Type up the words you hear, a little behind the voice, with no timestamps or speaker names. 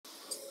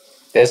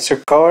It's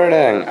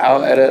recording.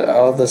 I'll edit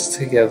all this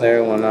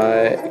together when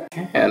I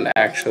can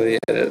actually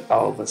edit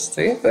all this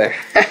together.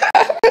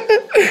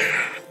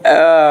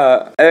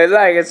 Hey,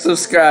 like and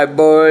subscribe,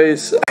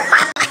 boys.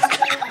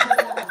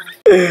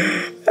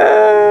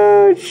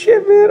 Oh,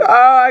 shit, man.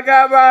 Oh, I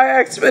got my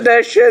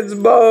expeditions,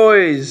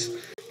 boys.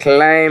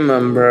 Claim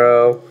them,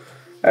 bro.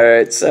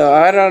 Alright, so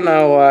I don't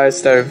know why I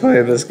started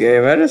playing this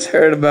game. I just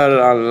heard about it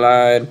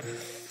online.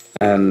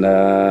 And,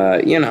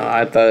 you know,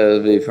 I thought it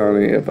would be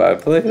funny if I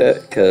played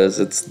it, because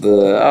it's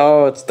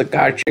the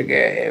gotcha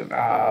game.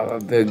 Oh,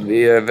 big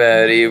B,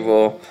 bad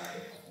evil.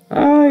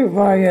 Oh,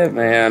 fuck it,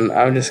 man.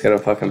 I'm just gonna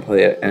fucking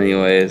play it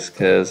anyways,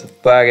 because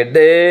fuck it,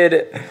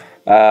 dude.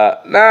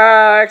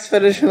 Nah,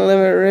 expedition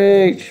limit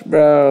reach,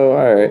 bro.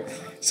 Alright.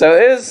 So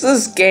it's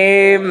this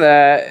game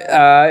that,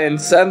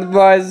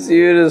 incentivizes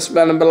you to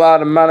spend a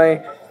lot of money.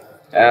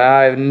 And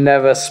I've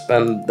never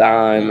spent a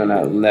dime, and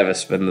I'll never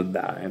spend a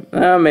dime.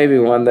 Well, maybe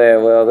one day I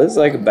will. This is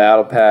like a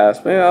battle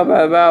pass. Maybe I'll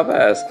buy a battle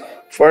pass.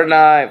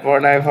 Fortnite.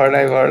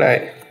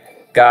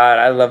 God,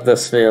 I love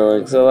this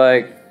feeling. So,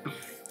 like,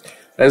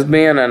 as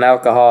being an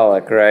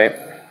alcoholic, right?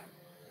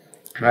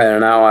 I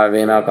don't want to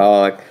be an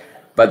alcoholic.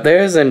 But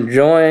there's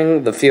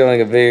enjoying the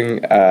feeling of being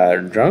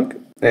drunk.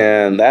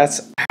 And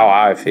that's how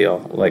I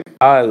feel. Like,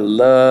 I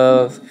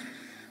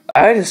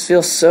just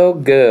feel so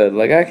good.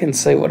 Like, I can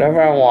say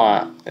whatever I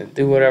want and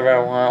do whatever I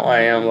want when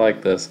I am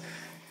like this.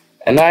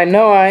 And I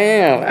know I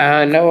am.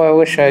 I know I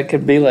wish I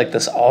could be like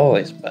this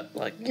always. But,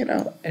 like, you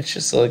know, it's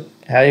just like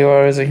how you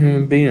are as a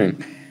human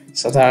being.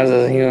 Sometimes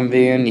as a human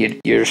being,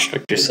 you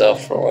restrict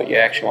yourself from what you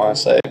actually want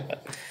to say.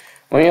 But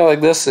when you're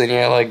like this and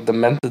you're like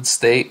demented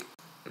state,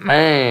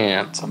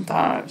 man,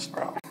 sometimes,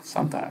 bro.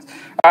 Sometimes.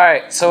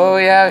 Alright, so what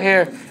we have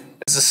here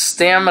is a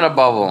stamina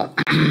bubble.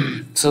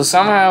 So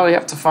somehow we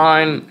have to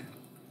find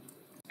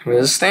where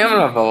the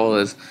stamina bubble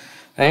is.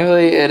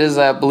 Thankfully, it is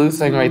that blue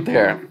thing right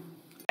there.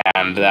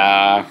 And,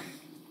 I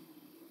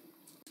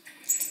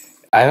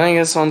think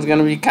this one's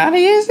gonna be kinda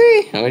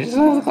easy. We just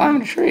have to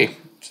climb a tree.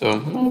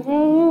 So,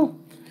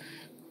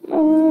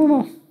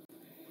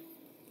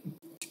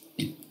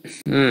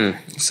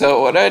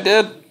 So, what I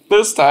did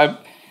this time,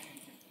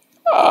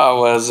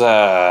 was,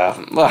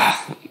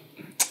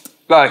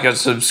 like and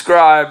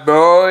subscribe,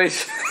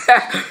 boys.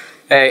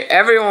 Hey,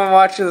 everyone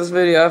watching this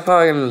video, I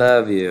fucking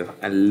love you.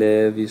 I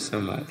love you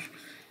so much.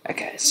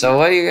 Okay, so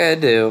what you gotta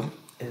do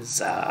is,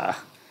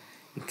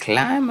 you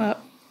climb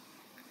up,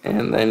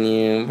 and then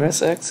you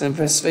press X and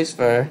press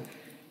spacebar,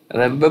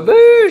 and then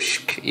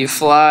baboosh, you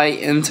fly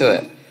into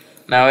it.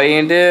 Now what you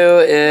can do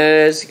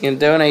is you can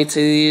donate to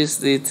these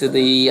to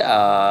the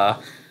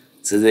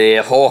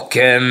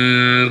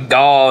Hawken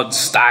God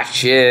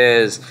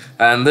statues,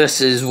 and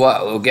this is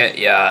what will get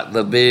you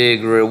the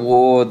big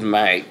reward,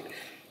 mate.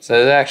 So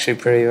it's actually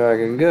pretty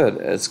fucking good.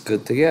 It's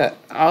good to get.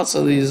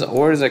 Also, these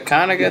ores are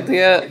kind of good to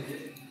get.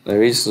 The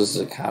resources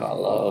are kind of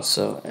low,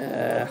 so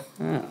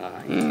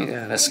you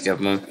gotta skip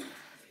them.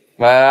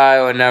 But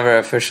I would never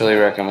officially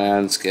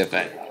recommend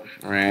skipping,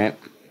 right?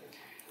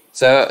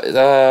 So,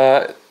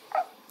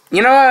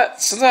 you know what?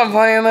 Since I'm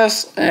playing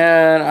this,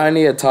 and I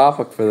need a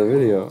topic for the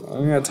video,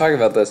 I'm gonna talk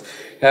about this.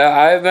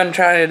 I've been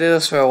trying to do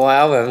this for a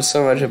while, but I'm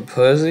so much a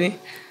pussy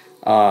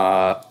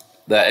that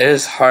it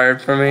is hard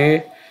for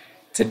me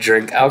to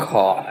drink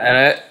alcohol. And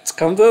it's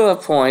come to the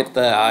point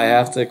that I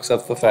have to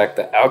accept the fact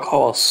that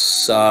alcohol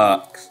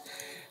sucks.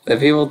 The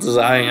people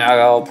designing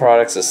alcohol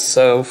products is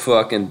so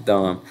fucking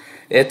dumb.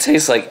 It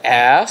tastes like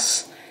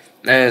ass,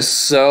 and it's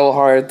so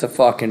hard to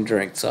fucking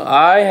drink. So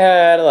I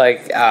had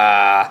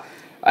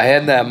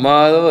that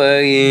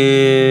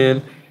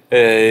motherfucking,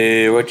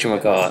 hey,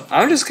 whatchamacallit.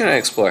 I'm just gonna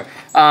explore.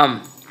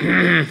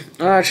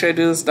 Should I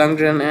do this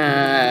dungeon?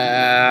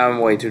 I'm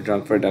way too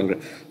drunk for a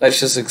dungeon. Let's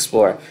just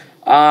explore.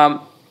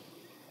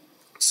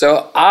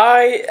 So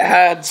I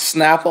had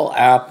Snapple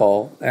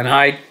Apple, and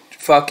I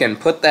fucking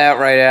put that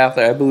right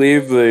after. I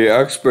believe the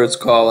experts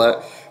call it,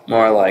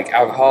 more like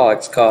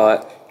alcoholics call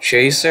it,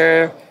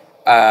 chaser.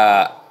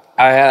 I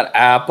had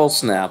Apple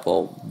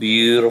Snapple.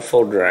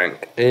 Beautiful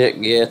drink.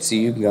 It gets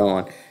you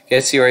going.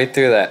 Gets you right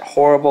through that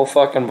horrible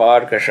fucking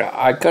vodka shot.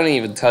 I couldn't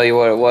even tell you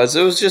what it was.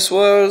 It was just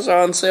what was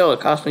on sale.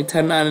 It cost me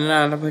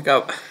 $10.99 to pick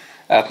up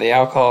at the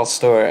alcohol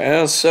store. And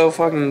it was so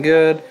fucking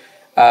good.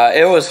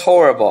 It was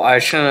horrible. I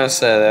shouldn't have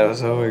said that. It was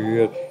so fucking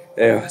good.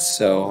 It was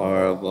so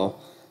horrible.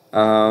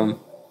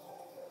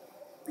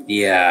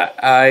 Yeah,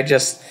 I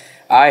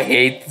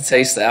hate the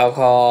taste of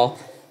alcohol.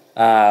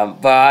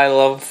 But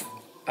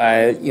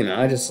I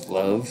just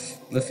love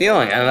the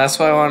feeling. And that's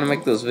why I want to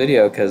make this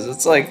video, because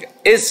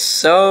it's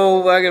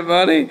so fucking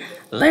funny.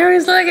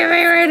 Larry's looking at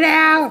me right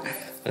now.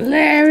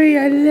 Larry,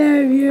 I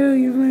love you.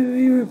 You're my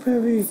favorite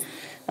puppy.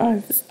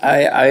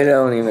 I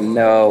don't even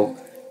know,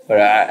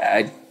 but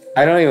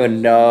I don't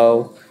even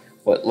know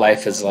what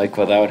life is like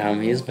without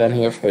him. He's been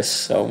here for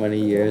so many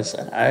years,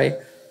 and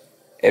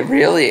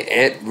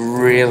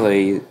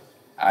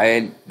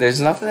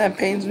there's nothing that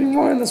pains me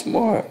more in this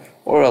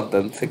world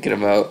than thinking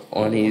about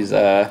when he's,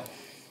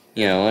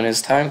 when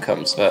his time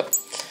comes. But,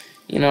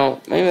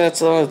 maybe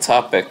that's another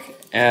topic.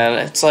 And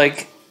it's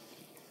like,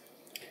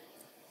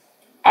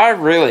 I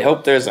really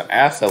hope there's an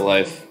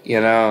afterlife, you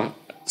know?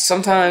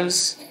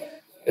 Sometimes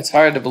it's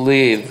hard to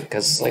believe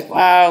because it's like,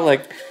 wow,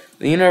 like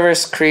the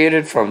universe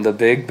created from the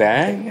Big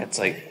Bang? It's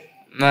like,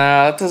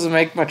 nah, that doesn't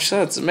make much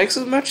sense. It makes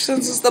as much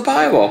sense as the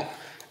Bible.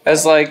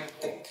 As like,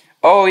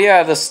 oh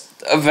yeah, this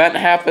event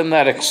happened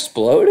that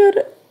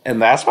exploded,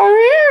 and that's why we're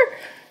here?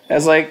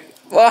 It's like,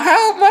 well,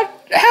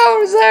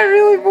 how is that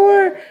really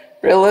more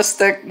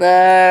realistic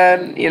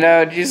than, you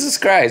know, Jesus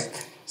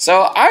Christ?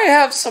 So I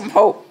have some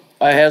hope.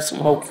 I have some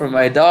hope for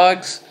my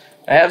dogs.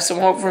 I have some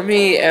hope for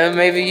me, and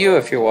maybe you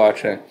if you're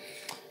watching.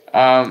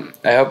 I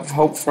have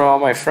hope for all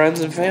my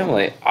friends and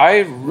family. I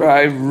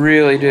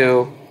really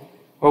do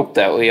hope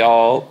that we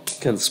all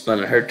can spend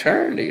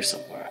eternity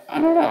somewhere. I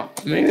don't know.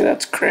 Maybe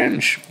that's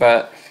cringe,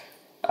 but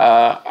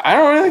I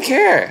don't really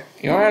care.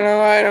 You want to know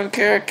why I don't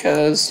care?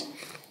 Because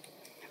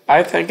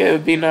I think it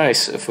would be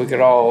nice if we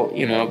could all,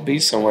 you know, be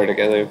somewhere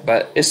together.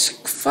 But it's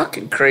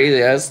fucking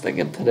crazy. I was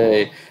thinking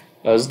today,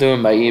 I was doing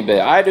my eBay.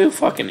 I do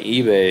fucking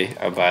eBay,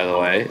 by the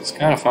way. It's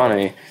kind of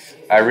funny.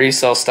 I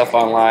resell stuff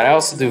online. I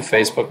also do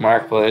Facebook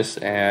Marketplace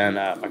and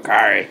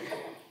Macari.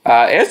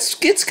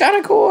 It's kind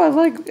of cool. I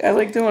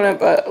like doing it,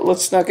 but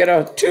let's not get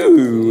out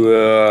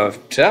too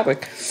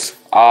topic.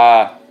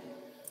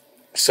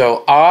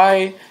 So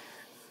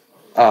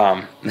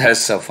that's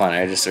so funny.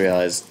 I just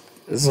realized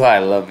this is why I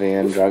love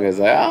being drunk. It's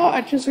like, oh,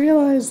 I just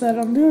realized that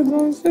I'm doing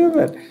something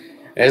stupid.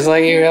 It's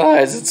like you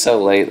realize it's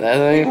so late that it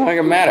doesn't even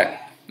fucking matter.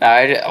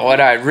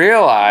 What I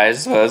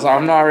realized was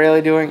I'm not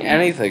really doing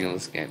anything in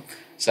this game.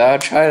 So I'll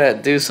try to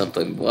do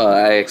something while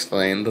I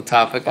explain the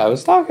topic I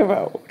was talking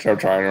about, which I'm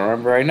trying to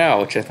remember right now,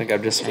 which I think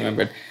I've just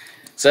remembered.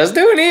 So I was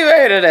doing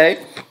eBay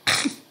today.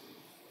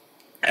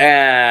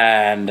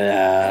 And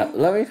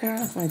let me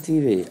turn off my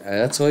TV.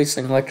 That's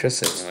wasting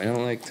electricity. We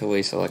don't like to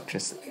waste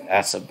electricity.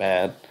 That's a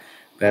bad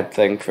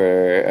thing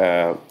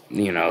for,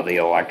 you know, the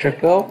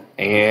electric bill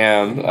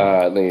and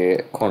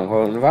the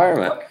quote-unquote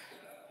environment.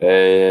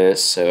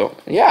 So,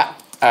 yeah.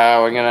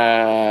 We're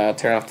gonna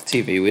turn off the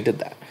TV. We did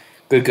that.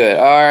 Good.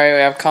 Alright, we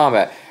have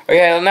combat.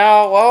 Okay,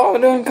 now, while we're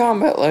doing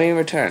combat, let me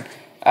return.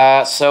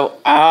 So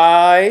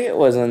I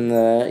was in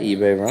the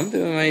eBay room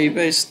doing my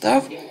eBay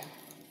stuff.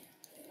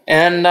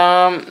 And,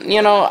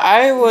 you know,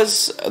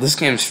 this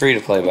game's free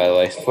to play, by the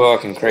way.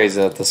 Fucking crazy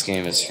that this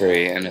game is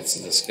free and it's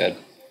this good.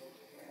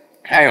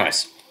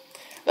 Anyways,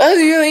 I was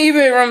in the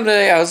eBay room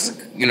today. I was,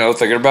 you know,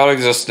 thinking about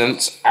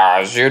existence,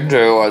 as you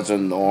do as a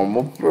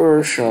normal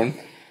person.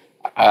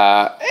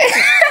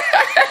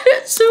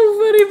 It's so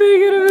funny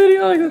being in a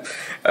video like this.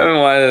 I've been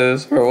wanting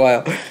this for a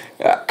while.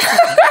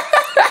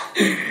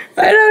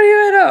 I don't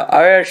even know.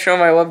 I'm gonna show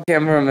my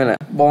webcam for a minute.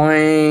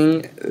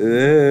 Boing.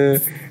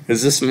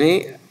 Is this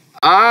me?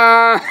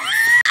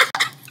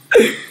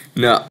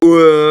 No.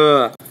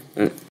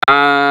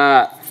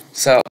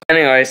 So,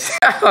 anyways,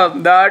 I'll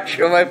not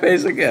show my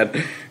face again.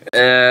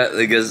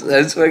 Because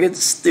that's fucking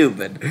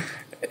stupid.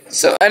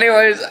 So,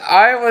 anyways,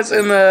 I was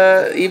in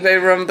the eBay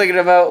room thinking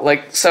about,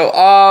 like, it's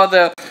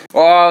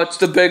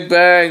the Big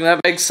Bang, that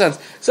makes sense.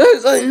 So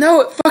it's like, no,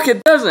 it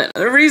fucking doesn't.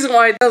 The reason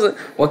why it doesn't,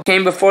 what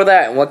came before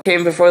that, and what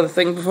came before the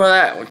thing before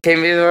that, what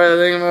came before the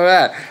thing before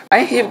that.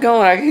 I keep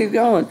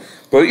going.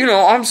 But, you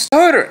know, I'm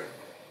stuttering.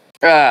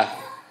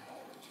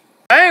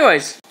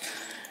 Anyways,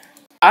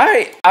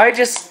 I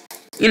just,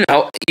 you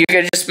know, you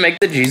can just make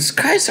the Jesus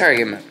Christ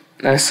argument.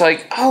 And it's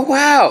like, oh,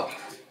 wow.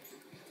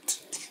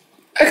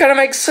 That kind of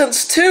makes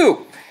sense,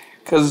 too.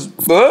 Because,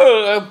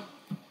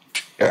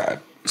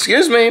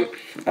 excuse me.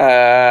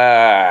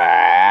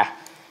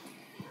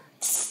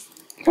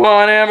 Come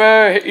on,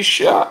 Amber, hit your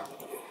shot.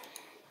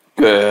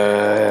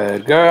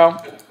 Good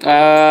girl.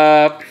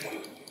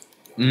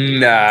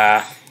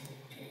 Nah.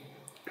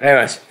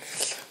 Anyways,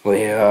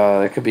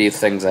 there could be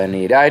things I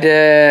need. I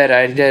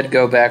did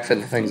go back for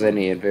the things I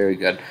needed. Very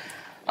good.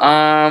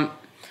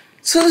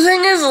 So the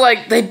thing is,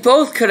 like, they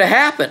both could have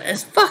happened.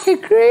 It's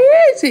fucking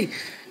crazy.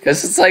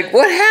 Because it's like,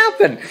 what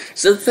happened?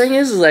 So the thing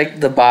is,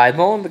 like, the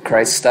Bible and the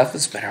Christ stuff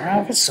has been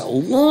around for so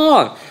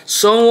long.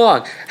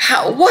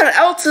 What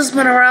else has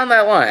been around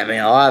that long? I mean,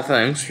 a lot of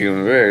things,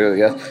 human beings, I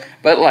guess.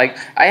 But, like,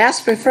 I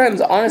asked my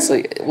friends,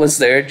 honestly, was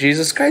there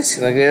Jesus Christ?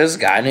 Like, there's a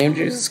guy named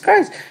Jesus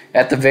Christ.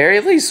 At the very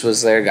least,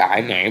 was there a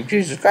guy named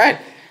Jesus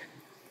Christ?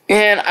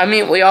 And, I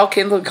mean, we all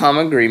came to a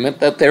common agreement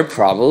that there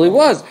probably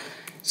was.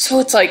 So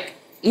it's like,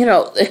 you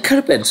know, it could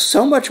have been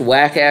so much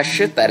whack-ass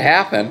shit that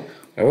happened.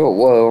 Oh,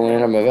 whoa,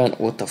 random event.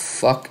 What the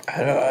fuck?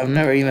 I've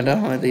never even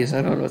done one of these.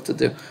 I don't know what to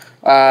do.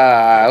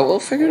 We'll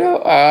figure it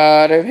out.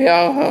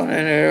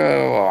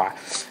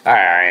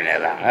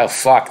 Oh,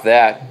 fuck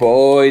that.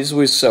 Boys,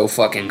 we're so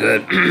fucking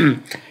good.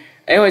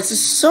 Anyways, there's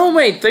so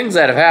many things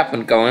that have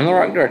happened going in the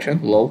wrong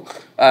direction. Lol.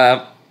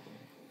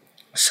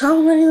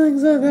 So many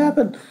things that have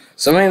happened.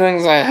 So many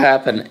things that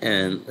happen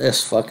in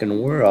this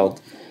fucking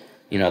world.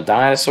 You know,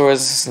 dinosaurs,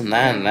 this and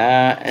that and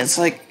that. It's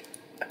like,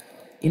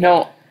 you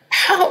know,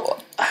 how...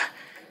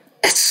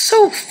 It's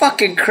so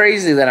fucking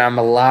crazy that I'm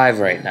alive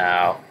right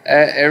now.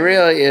 It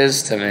really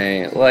is to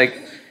me. Like,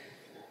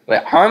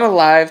 But I'm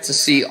alive to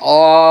see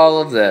all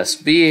of this.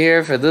 Be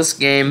here for this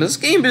game. This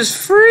game is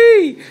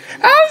free.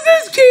 How's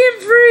this game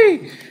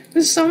free?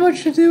 There's so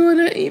much to do in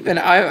it. Even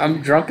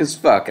I'm drunk as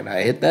fuck, and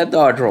I hit that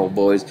dodge roll,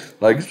 boys.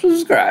 Like,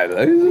 subscribe.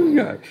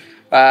 Man,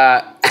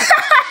 I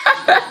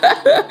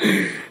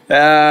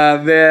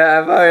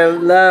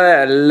fucking love it.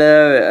 I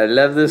love it. I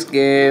love this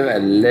game. I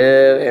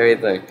love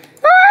everything.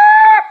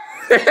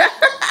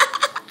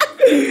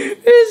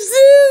 It's 3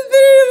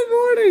 in the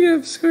morning.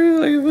 I'm screaming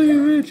like a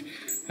fucking bitch.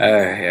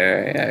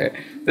 Alright.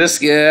 This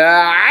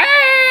guy.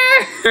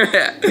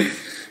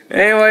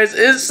 Anyways,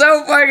 it's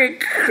so fucking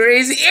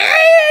crazy.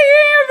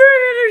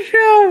 We're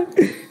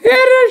in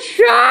a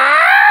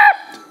shop.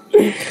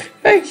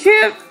 I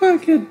can't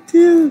fucking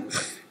do.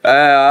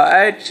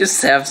 I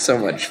just have so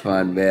much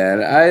fun, man.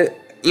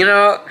 You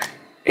know what?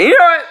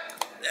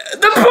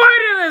 The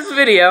point of this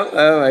video.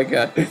 Oh my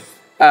god.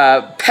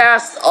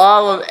 Past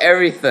all of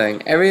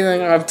everything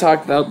I've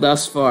talked about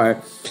thus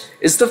far,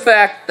 is the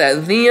fact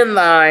that thee and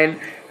thine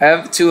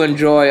have to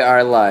enjoy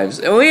our lives.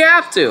 And we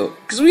have to,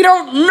 because we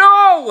don't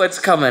know what's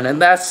coming,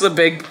 and that's the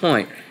big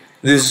point.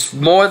 There's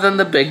more than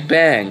the Big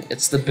Bang.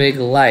 It's the big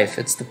life.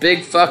 It's the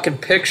big fucking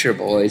picture,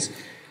 boys.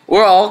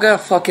 We're all gonna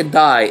fucking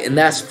die, and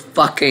that's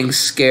fucking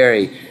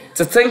scary.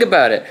 To think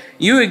about it,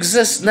 you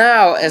exist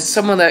now as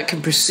someone that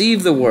can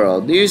perceive the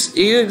world. You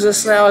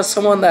exist now as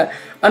someone that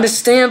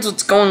understands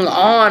what's going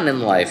on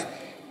in life.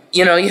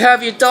 You know, you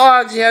have your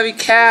dogs, you have your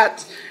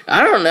cats.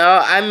 I don't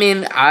know. I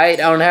mean, I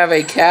don't have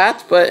a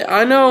cat, but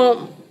I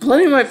know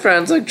plenty of my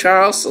friends, like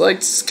Charles,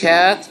 likes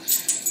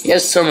cats. He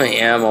has so many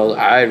animals.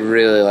 I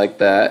really like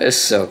that. It's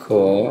so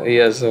cool. He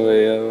has so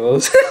many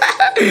animals.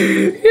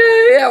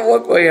 yeah, at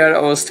one point he had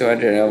almost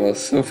 200 animals.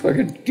 So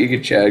fucking Giga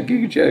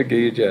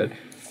Chad.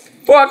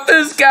 Fuck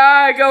this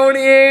guy going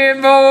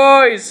in,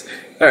 boys.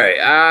 Alright,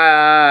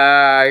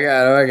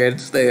 I gotta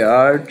stay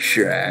on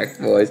track,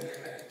 boys.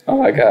 Oh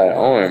my god,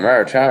 only a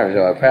matter of time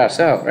until I pass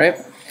out, right?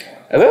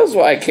 And that was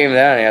why I came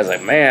down and I was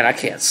like, man, I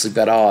can't sleep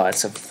at all. I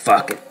said,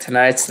 fuck it.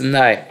 Tonight's the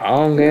night.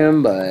 I'm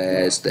getting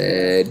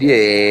blasted.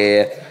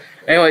 Yeah.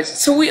 Anyways,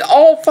 so we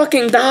all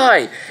fucking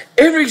die.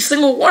 Every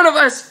single one of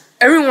us.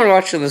 Everyone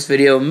watching this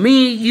video.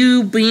 Me,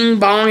 you, Bing,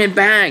 Bong, and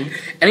Bang.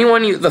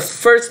 The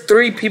first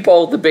 3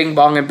 people, the Bing,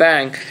 Bong, and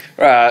Bang,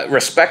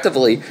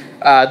 respectively,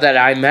 that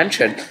I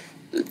mentioned.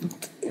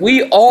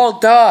 We all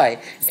die.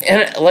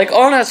 And, like,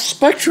 on a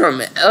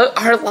spectrum,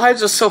 our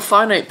lives are so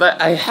finite.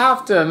 But I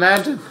have to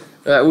imagine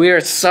that we are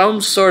some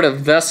sort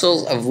of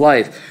vessels of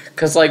life.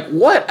 Because, like,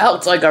 what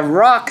else? Like, a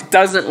rock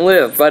doesn't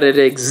live, but it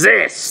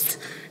exists.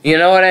 You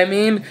know what I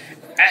mean?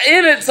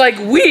 And it's like,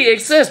 we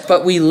exist,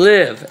 but we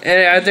live.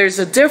 And there's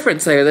a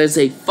difference there. There's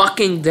a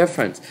fucking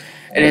difference.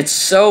 And it's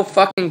so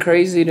fucking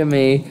crazy to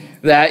me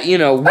that, you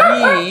know,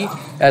 we,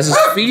 as a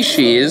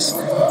species,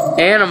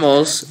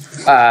 animals,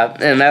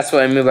 and that's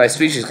what I mean by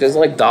species, because,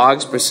 like,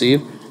 dogs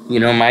perceive. You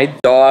know, my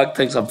dog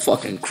thinks I'm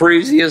fucking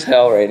crazy as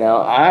hell right now.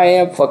 I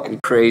am fucking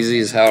crazy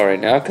as hell right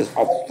now because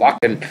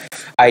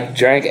I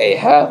drank a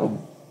half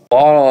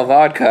bottle of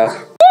vodka.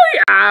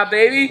 Oh yeah,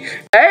 baby.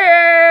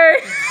 Hey!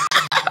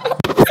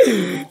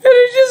 And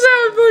it's just how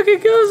it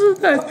fucking goes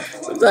sometimes.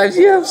 Sometimes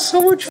you have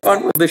so much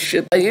fun with this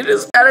shit that you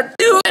just gotta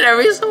do it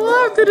every so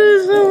often. It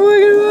is so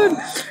fucking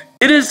fun.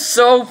 It is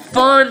so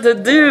fun to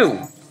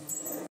do.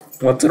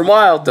 Once in a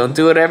while, don't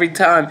do it every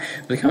time.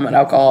 Become an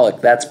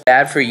alcoholic. That's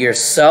bad for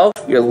yourself,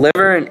 your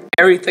liver, and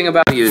everything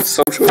about you.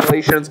 Social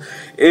relations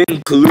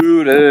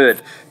included.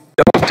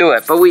 Don't do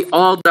it. But we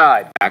all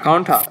died. Back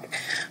on topic.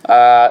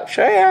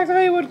 Should I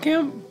activate what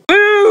cam?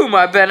 Boom!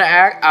 I've been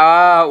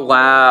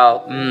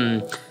wow.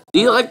 Do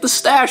you like the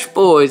stash,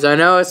 boys? I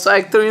know it's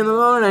like 3 in the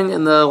morning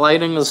and the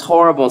lighting is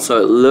horrible, so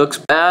it looks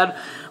bad.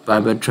 But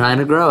I've been trying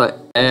to grow it.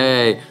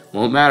 Hey,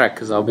 won't matter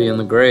because I'll be in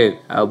the grave.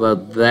 How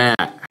about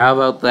that? How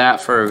about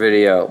that for a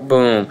video?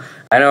 Boom.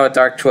 I know, a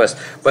dark twist,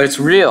 but it's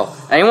real.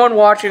 Anyone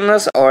watching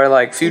this, or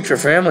like future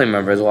family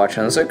members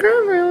watching this, like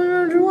family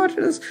members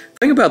watching this,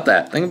 think about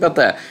that. Think about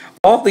that.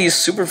 All these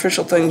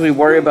superficial things we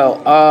worry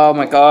about. Oh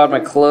my god, my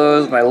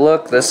clothes, my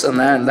look, this and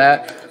that and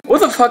that. What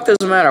the fuck does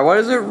it matter? What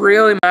does it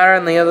really matter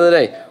in the end of the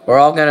day? We're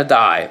all gonna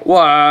die.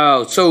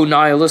 Wow, so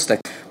nihilistic.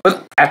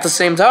 But at the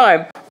same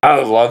time, I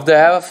would love to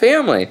have a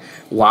family.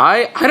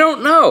 Why? I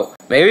don't know.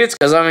 Maybe it's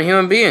because I'm a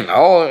human being.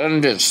 Oh,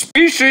 and the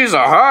species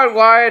are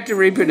hardwired to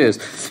reproduce.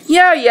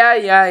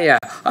 Yeah.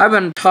 I've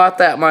been taught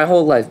that my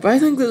whole life. But I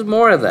think there's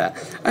more of that.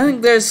 I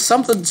think there's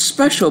something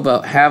special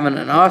about having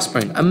an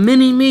offspring. A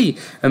mini-me.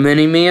 A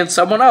mini-me and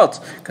someone else.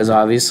 Because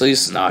obviously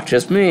it's not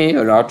just me,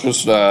 or not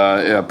just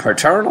a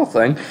paternal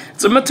thing.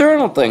 It's a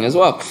maternal thing as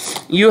well.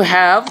 You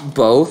have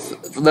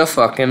both the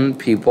fucking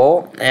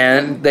people,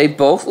 and they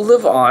both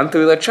live on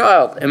through the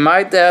child. And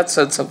my dad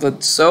said something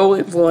so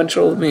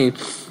influential to me.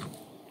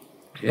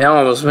 It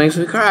almost makes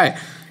me cry.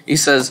 He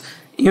says,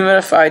 even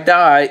if I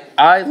die,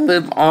 I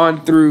live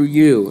on through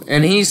you.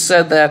 And he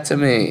said that to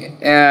me.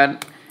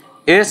 And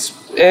it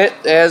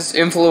has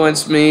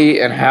influenced me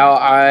and how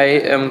I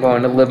am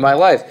going to live my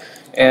life.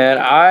 And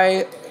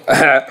I,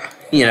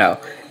 you know,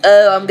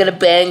 oh, I'm gonna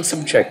bang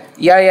some chick.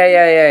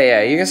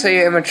 Yeah. You can say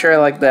you're immature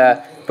like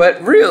that.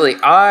 But really,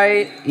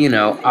 I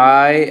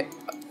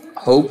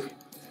hope,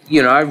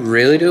 I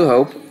really do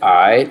hope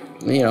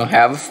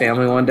have a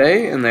family one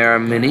day and there are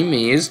mini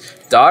me's.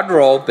 Dodge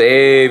roll,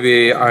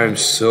 baby. I'm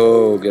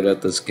so good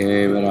at this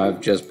game and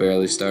I've just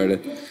barely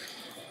started.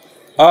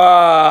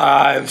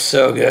 I'm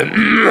so good.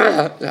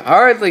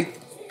 Hardly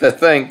to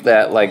think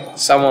that, like,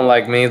 someone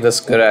like me this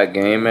good at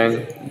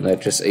gaming,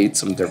 that just ate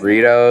some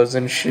Doritos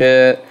and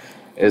shit,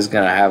 is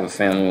gonna have a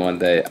family one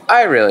day.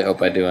 I really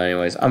hope I do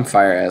anyways. I'm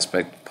fire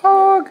aspect.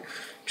 Pog.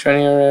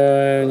 Training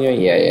around.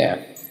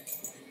 Yeah.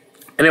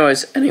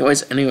 Anyways.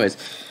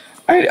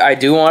 I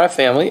do want a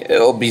family.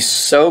 It'll be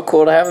so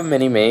cool to have a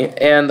mini-me.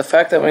 And the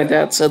fact that my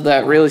dad said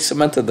that really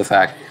cemented the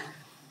fact.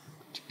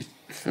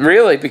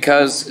 Really,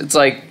 because it's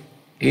like,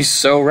 he's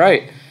so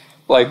right.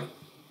 Like,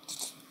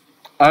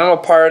 I'm a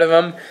part of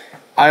him.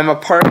 I'm a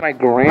part of my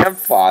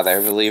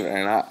grandfather, believe it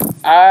or not.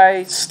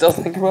 I still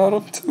think about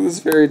him to this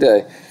very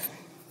day.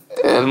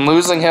 And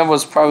losing him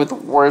was probably the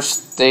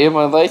worst day of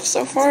my life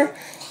so far.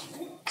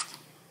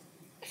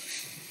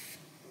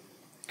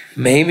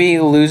 Maybe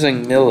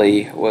losing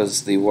Millie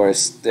was the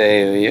worst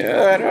day.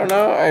 Yeah, I don't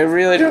know. I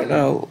really don't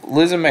know.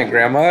 Losing my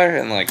grandmother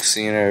and, like,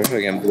 seeing her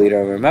fucking bleed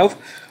out of her mouth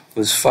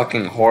was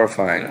fucking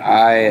horrifying.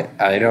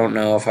 I don't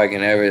know if I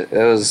can ever... It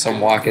was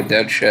some Walking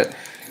Dead shit.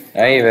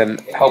 I even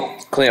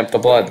helped clean up the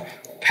blood.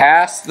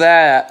 Past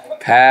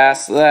that,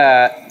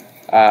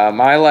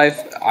 my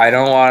life, I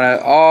don't want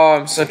to... Oh,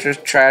 I'm such a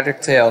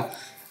tragic tale.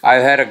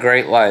 I've had a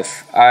great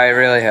life. I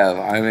really have.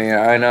 I mean,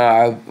 I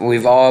know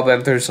we've all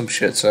been through some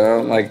shit, so I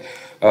don't like...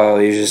 Oh,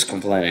 he's just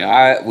complaining.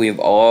 We've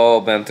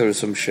all been through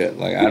some shit.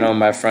 Like, I know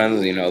my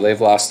friends,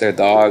 they've lost their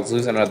dogs.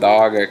 Losing a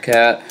dog or a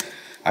cat,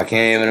 I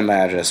can't even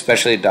imagine.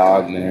 Especially a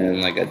dog, man.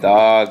 Like, a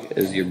dog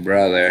is your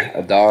brother.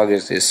 A dog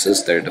is your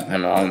sister,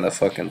 depending on the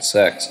fucking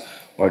sex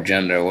or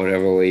gender,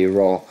 whatever way you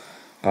roll.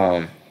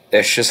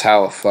 It's just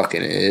how it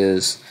fucking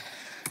is.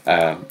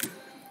 But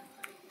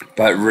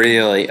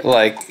really,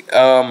 like,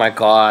 oh my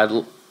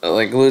god.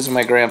 Like, losing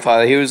my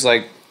grandfather, he was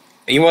like...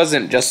 He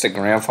wasn't just a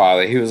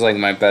grandfather. He was like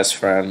my best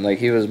friend. Like,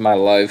 he was my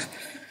life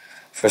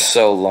for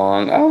so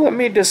long. Oh, let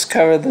me just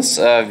cover this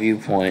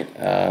viewpoint.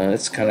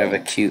 It's kind of a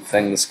cute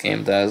thing this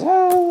game does.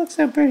 Oh, look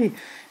so pretty.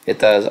 It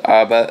does.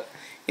 But,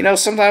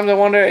 sometimes I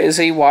wonder, is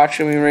he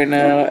watching me right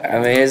now? I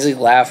mean, is he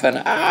laughing?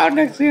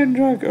 Next getting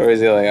drunk. Or is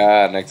he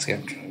like, next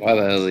getting drunk. What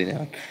the hell is he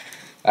doing?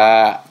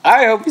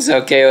 I hope he's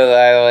okay with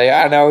that. Like,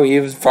 I know he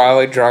was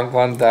probably drunk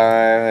one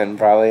time and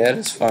probably had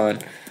his fun.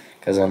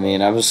 Because, I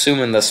mean, I'm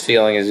assuming this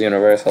feeling is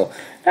universal.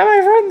 Now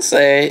my friends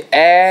say,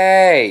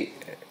 hey,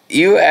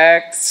 you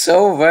act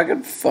so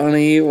fucking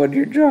funny when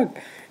you're drunk.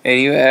 And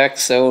you act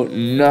so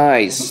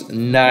nice.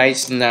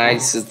 Nice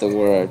is the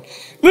word.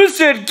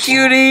 Listen,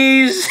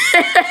 cuties!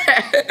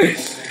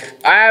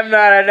 I'm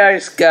not a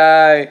nice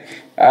guy.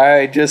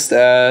 I just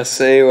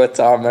say what's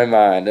on my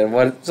mind. And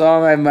what's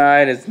on my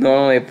mind is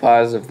normally a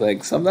positive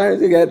thing.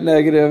 Sometimes I get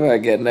negative in my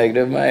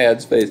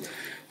headspace.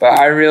 But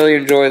I really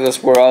enjoy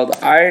this world.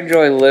 I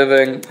enjoy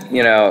living.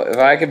 If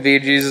I could be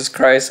Jesus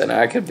Christ and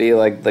I could be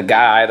like the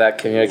guy that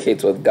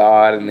communicates with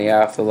God in the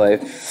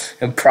afterlife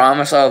and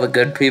promise all the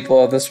good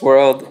people of this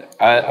world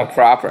a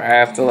proper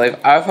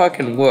afterlife, I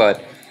fucking would.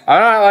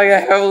 I'm not like a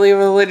heavily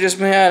religious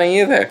man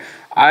either.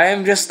 I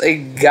am just a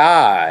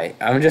guy.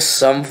 I'm just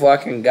some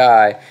fucking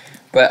guy.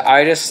 But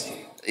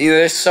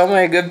there's so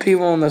many good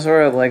people in this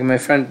world. Like my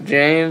friend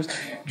James,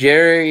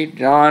 Jerry,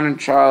 John, and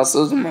Charles,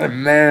 those are my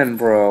men,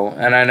 bro.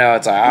 And I know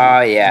it's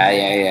like,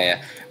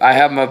 yeah. I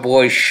have my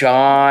boy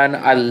Sean.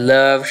 I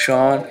love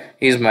Sean.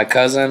 He's my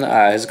cousin.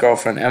 His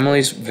girlfriend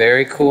Emily's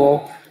very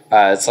cool.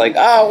 It's like,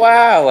 oh,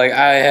 wow. Like,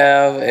 I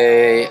have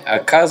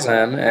a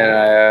cousin, and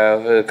I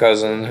have a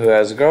cousin who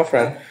has a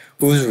girlfriend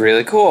who's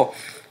really cool.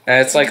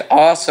 And it's like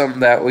awesome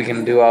that we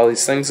can do all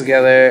these things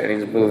together,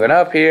 and he's moving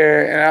up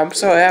here, and I'm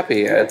so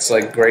happy. It's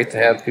like great to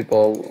have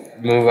people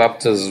move up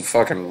to this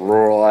fucking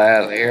rural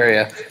ass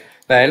area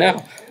that I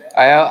know.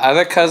 I have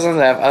other cousins,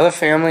 I have other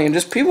family, and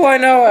just people I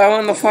know out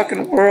in the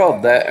fucking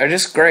world that are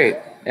just great.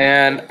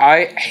 And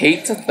I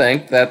hate to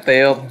think that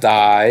they'll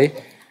die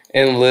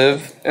and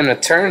live an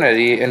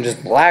eternity in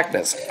just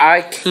blackness.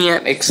 I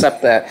can't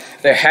accept that.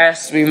 There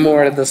has to be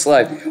more to this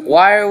life.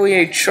 Why are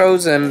we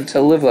chosen to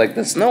live like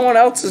this? No one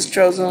else is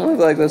chosen to live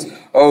like this.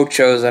 Oh,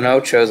 chosen.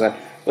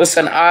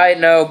 Listen, I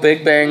know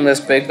Big Bang this,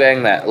 Big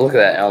Bang that. Look at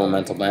that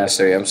elemental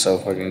mastery. I'm so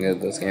fucking good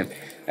at this game.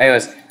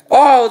 Anyways,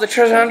 the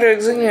treasure hunter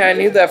insignia. I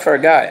need that for a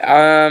guy.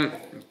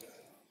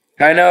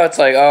 I know it's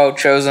like,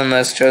 chosen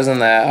this, chosen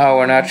that. Oh,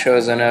 we're not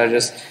chosen. No,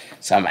 just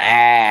some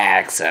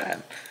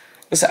accident.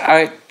 Listen,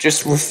 I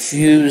just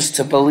refuse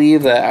to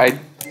believe that. I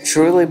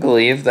truly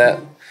believe that,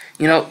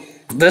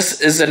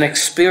 this is an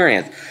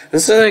experience.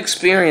 This is an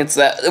experience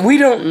that we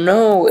don't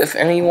know if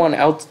anyone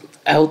else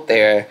out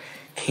there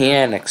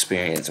can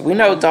experience. We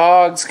know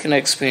dogs can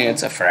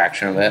experience a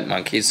fraction of it.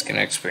 Monkeys can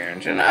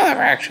experience another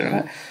fraction of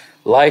it.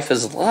 Life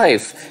is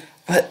life.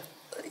 But,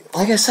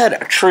 like I said,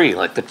 a tree,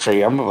 like the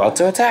tree I'm about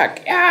to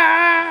attack.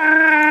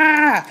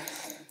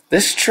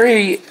 This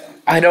tree,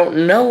 I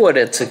don't know what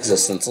its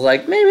existence is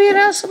like. Maybe it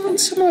has something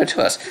similar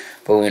to us.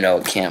 But we know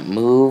it can't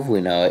move. We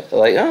know it,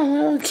 like, oh,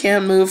 well, it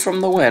can't move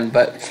from the wind.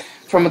 But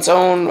from its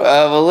own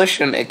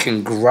volition, it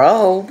can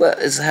grow. But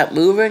is that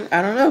moving?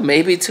 I don't know.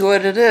 Maybe to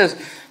it is.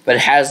 But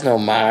it has no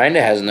mind.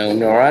 It has no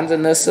neurons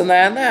and this and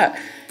that and that.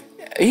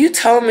 Are you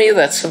telling me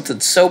that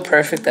something so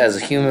perfect as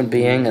a human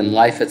being and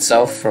life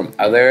itself from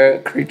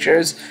other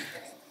creatures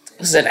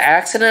is an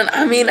accident?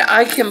 I mean,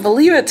 I can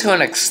believe it to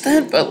an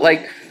extent, but,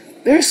 like,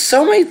 there's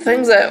so many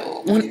things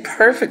that went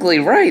perfectly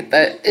right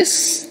that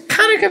it's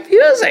kind of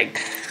confusing.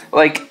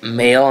 Like,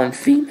 male and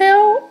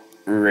female?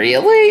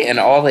 Really? And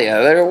all the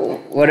other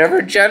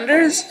whatever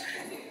genders?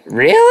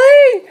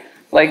 Really?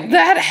 Like,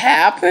 that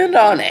happened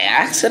on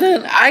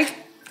accident? I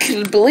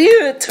can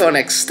believe it to an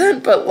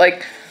extent, but,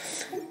 like,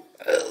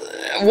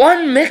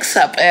 one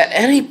mix-up at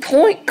any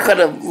point could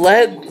have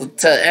led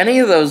to any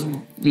of those,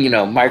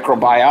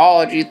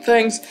 microbiology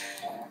things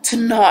to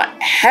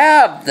not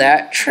have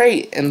that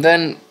trait. And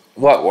then,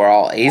 what, we're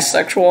all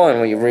asexual and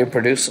we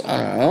reproduce on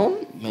our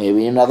own?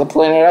 Maybe another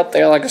planet out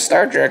there like a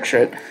Star Trek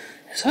shit.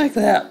 It's like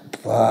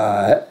that.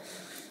 But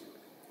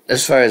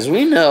as far as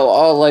we know,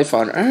 all life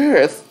on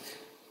Earth,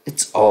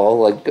 it's all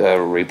like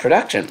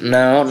reproduction.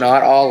 No,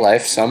 not all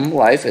life. Some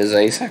life is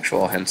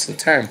asexual, hence the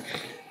term.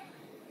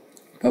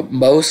 But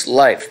most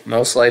life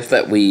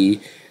that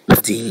we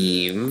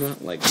deem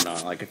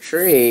not like a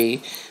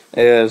tree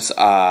is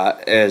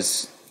what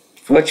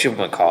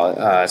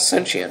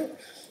sentient.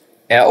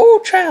 Yeah,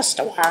 chest!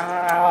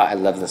 Wow, I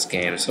love this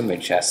game. So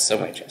many chests.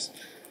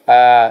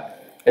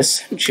 It's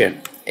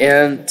sentient,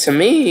 and to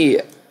me,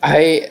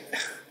 I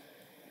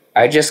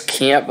just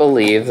can't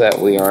believe that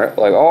we aren't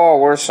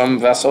we're some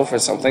vessel for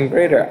something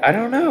greater. I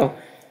don't know.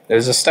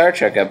 There's a Star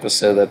Trek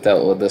episode that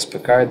dealt with this.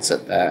 Picard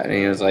said that, and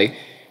he was like,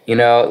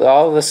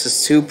 all of this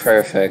is too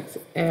perfect,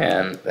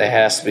 and there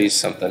has to be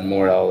something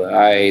more to all that.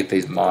 I hate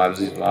these mobs.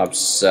 These mobs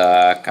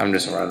suck. I'm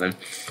just running.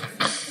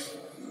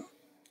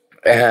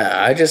 And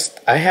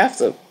I have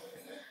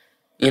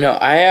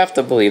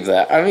to believe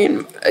that. I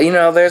mean,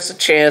 there's a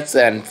chance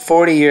that in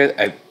 40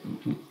 years,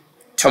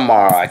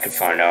 tomorrow I could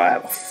find out I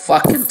have a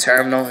fucking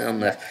terminal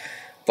illness.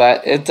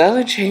 But it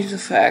doesn't change the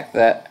fact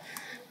that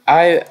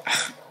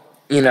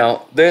there's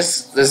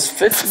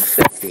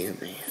 50-50 in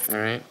me,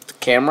 alright?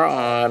 Camera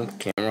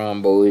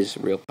on, boys,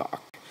 real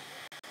talk.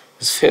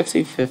 There's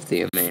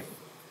 50-50 in me.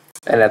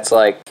 And it's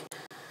like,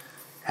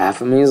 half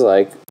of me is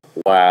like,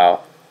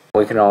 wow,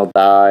 we can all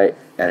die,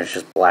 and it's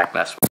just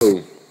blackness.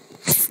 Boom.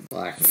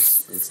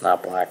 Blackness. It's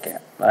not black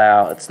yet.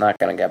 Well, it's not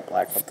gonna get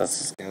black, but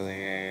this is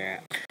gonna.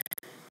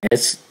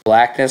 It's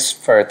blackness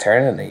for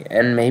eternity.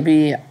 And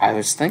maybe I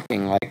was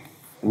thinking,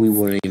 we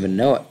wouldn't even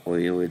know it.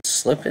 We would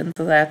slip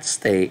into that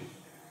state,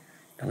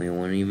 and we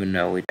wouldn't even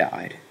know we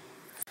died.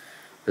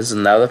 This is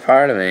another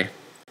part of me,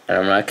 and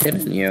I'm not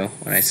kidding you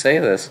when I say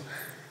this,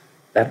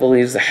 that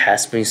believes there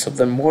has to be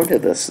something more to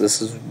this.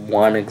 This is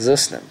one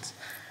existence.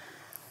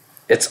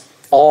 It's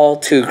all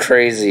too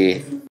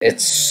crazy.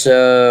 It's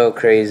so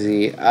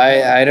crazy.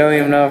 I don't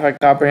even know if I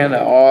comprehend it.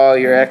 Oh,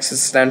 you're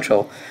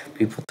existential.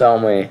 People tell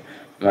me.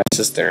 My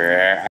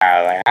sister,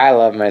 I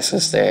love my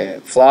sister.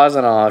 Flaws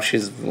and all,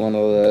 she's one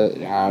of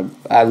the...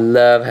 I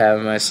love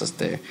having my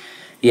sister.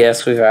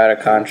 Yes, we've had our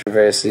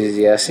controversies.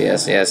 Yes.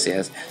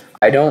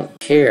 I don't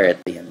care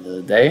at the end of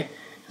the day,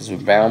 because we're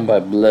bound by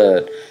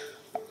blood.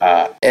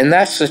 And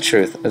that's the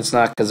truth. It's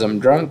not because I'm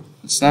drunk.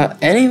 It's not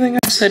anything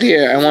I said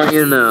here. I want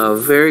you to know.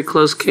 Very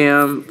close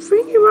cam.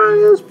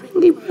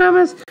 Pinky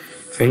promise.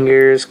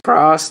 Fingers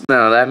crossed.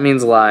 No, that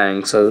means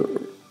lying. So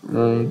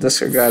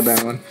disregard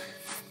that one.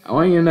 I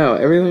want you to know.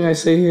 Everything I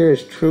say here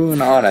is true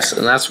and honest.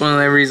 And that's one of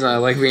the reasons I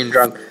like being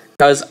drunk.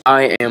 Because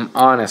I am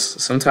honest.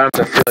 Sometimes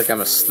I feel like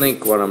I'm a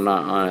snake when I'm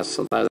not honest.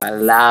 Sometimes I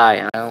lie.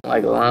 And I don't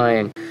like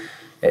lying.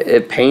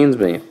 It pains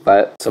me.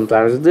 But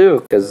sometimes I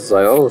do. Because it's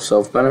like,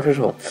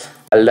 self-beneficial.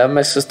 I love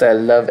my sister. I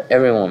love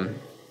everyone.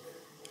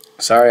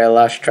 Sorry I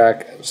lost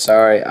track.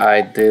 Sorry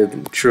I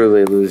did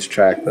truly lose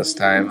track this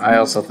time. I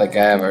also think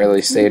I have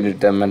early stage of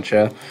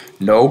dementia.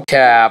 No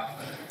cap.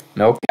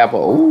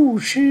 Oh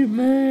shit,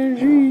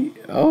 man.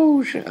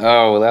 Oh shit.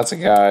 Oh, that's a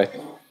guy.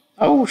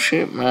 Oh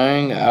shit,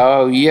 man.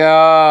 Oh,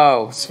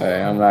 yo.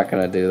 Sorry, I'm not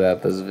gonna do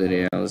that this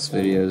video. This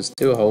video is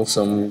too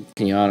wholesome.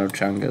 Keanu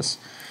Chungus.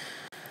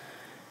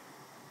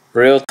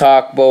 Real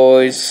talk,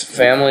 boys.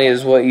 Family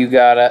is what you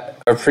gotta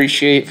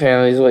appreciate.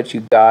 Family is what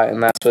you got,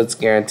 and that's what's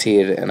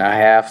guaranteed. And I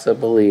have to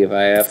believe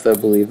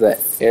that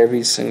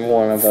every single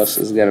one of us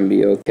is gonna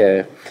be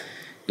okay.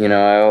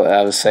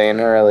 I was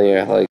saying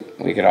earlier,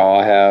 we could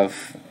all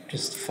have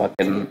just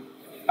fucking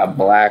a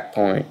black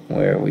point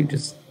where we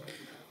just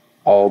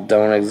all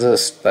don't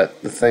exist.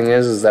 But the thing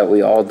is that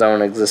we all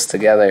don't exist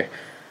together.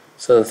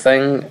 So the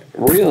thing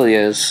really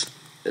is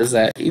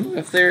that even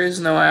if there is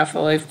no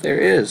afterlife, there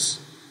is.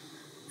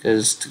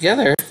 Because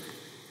together,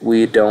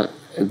 we don't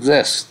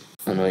exist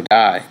when we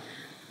die.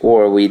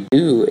 Or we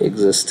do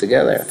exist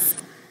together.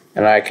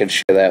 And I could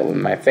share that with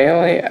my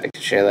family. I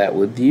could share that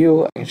with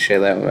you. I can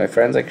share that with my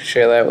friends. I can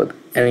share that with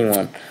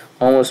anyone.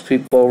 homeless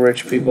people,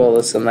 rich people,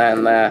 this and that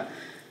and that.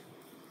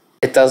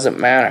 It doesn't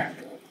matter.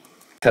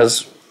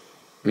 Because,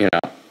 you know,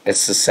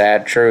 it's the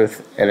sad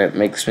truth, and it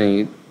makes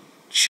me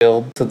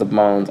chilled to the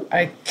bones.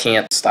 I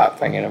can't stop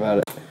thinking about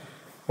it.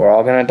 We're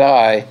all gonna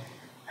die.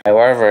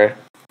 However,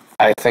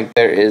 I think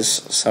there is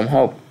some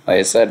hope. Like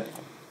I said,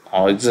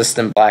 all exist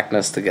in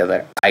blackness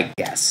together, I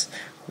guess.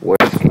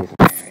 Worst case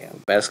scenario.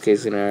 Best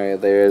case scenario,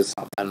 there is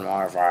something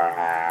more for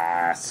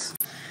us.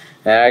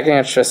 And I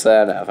can't stress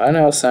that enough. I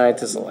know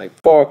scientists are like,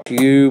 fuck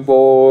you,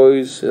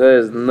 boys.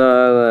 There's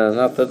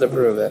nothing to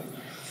prove it.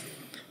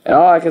 And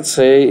all I can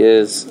say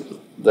is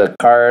the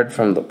card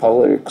from the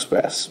Polar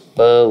Express.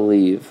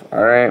 Believe.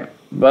 Alright?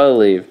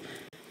 Believe.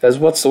 Because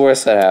what's the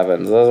worst that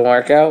happens? It doesn't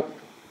work out?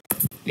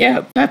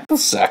 Yeah, that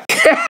does suck.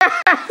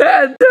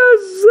 That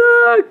does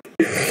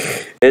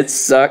suck. It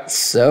sucks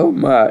so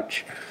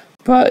much.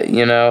 But,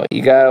 you know,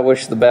 you gotta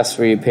wish the best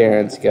for your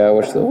parents. You gotta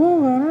wish the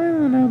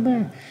everyone out there.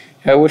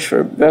 You gotta wish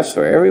for best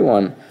for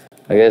everyone.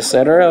 Like I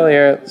said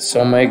earlier,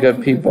 so many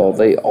good people.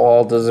 They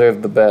all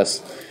deserve the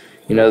best.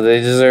 You know, they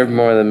deserve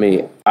more than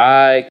me.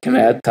 I can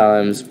at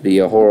times be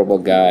a horrible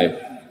guy.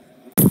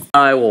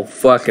 I will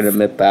fucking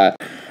admit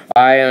that.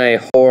 I am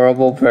a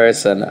horrible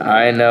person.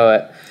 I know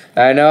it.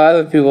 I know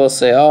other people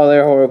say, oh,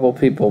 they're horrible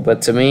people,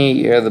 but to me,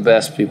 you're the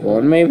best people.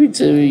 And maybe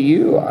to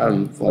you,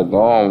 I'm like,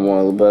 oh, I'm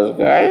one of the best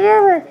guys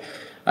ever.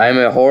 I'm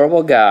a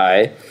horrible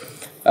guy.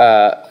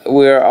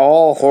 We're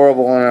all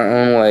horrible in our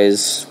own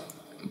ways,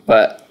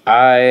 but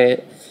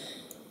I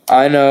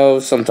know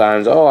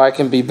sometimes, oh, I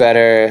can be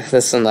better,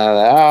 this and that.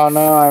 Oh,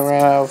 no, I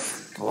ran out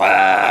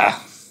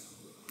of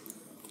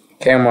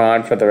camera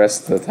on for the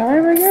rest of the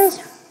time, I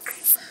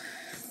guess.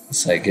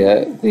 So I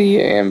get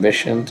the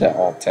ambition to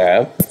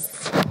alt-tab.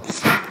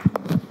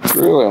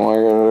 Really like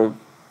a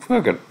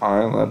fucking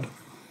island.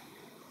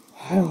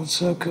 Island's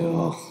so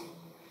cool.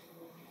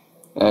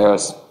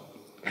 Anyways,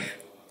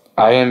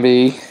 I am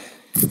a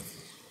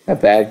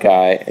bad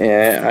guy,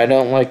 and I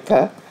don't like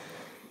that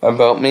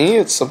about me.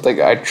 It's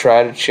something I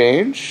try to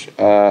change.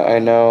 I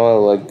know,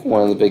 like,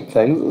 one of the big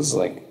things is,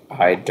 like,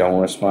 I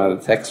don't respond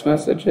to text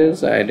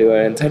messages. I do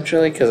it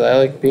intentionally because I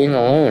like being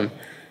alone.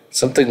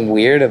 Something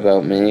weird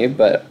about me,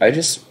 but I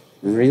just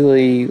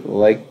really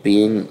like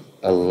being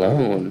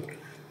alone.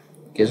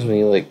 Gives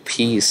me like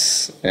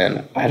peace,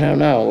 and I don't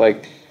know,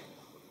 like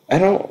I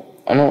don't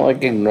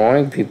like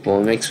ignoring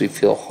people. It makes me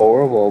feel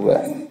horrible,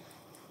 but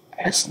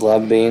I just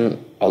love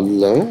being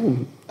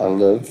alone. I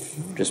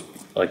love just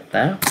like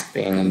that,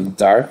 being in the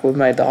dark with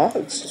my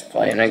dogs, just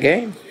playing a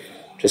game,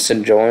 just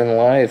enjoying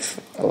life.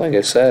 Like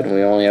I said,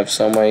 we only have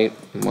so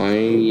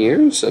many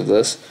years of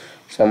this,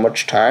 so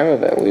much time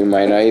of it. We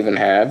might not even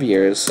have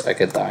years. I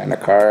could die in a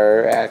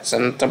car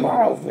accident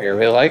tomorrow,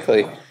 very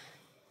likely.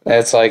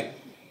 It's like,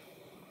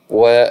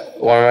 what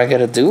am I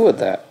going to do with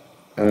that?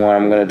 And what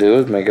I'm going to do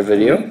is make a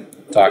video,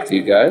 talk to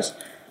you guys,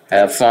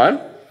 have fun.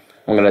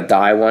 I'm going to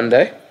die one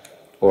day.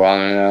 We're all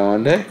going to die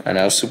one day. I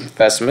know, super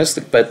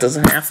pessimistic, but it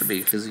doesn't have to be,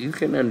 because you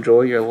can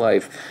enjoy your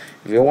life.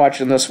 If you're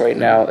watching this right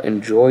now,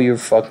 enjoy your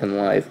fucking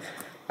life.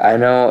 I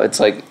know it's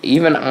like,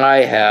 even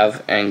I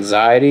have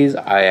anxieties,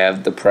 I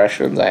have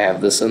depressions, I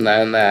have this and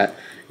that and that.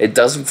 It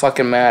doesn't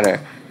fucking matter.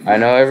 I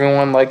know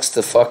everyone likes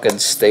to fucking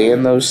stay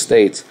in those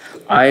states.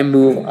 I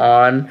move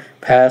on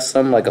past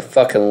them like a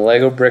fucking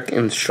Lego brick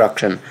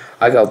instruction.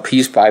 I go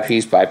piece by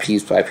piece by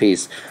piece by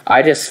piece.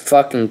 I just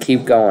fucking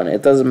keep going.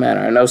 It doesn't matter.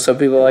 I know some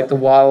people like to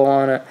wallow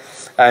on it.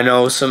 I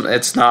know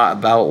it's not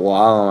about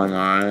wallowing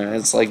on it.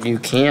 It's like you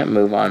can't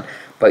move on,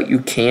 but you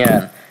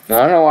can. And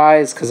I don't know why,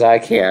 it's because I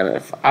can.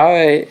 If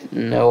I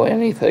know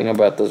anything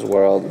about this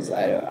world, is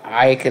that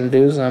I can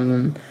do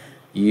something,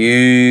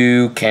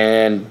 you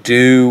can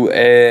do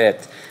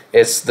it.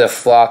 It's the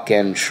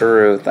fucking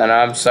truth. And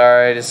I'm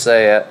sorry to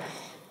say it,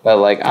 but,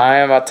 like, I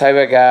am a type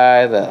of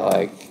guy that,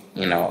 like,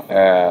 you know,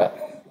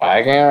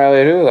 I can't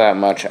really do that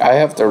much. I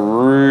have to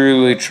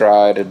really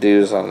try to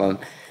do something.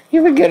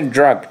 Even getting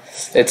drunk.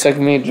 It took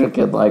me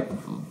drinking, like,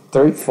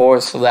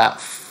 3/4 of that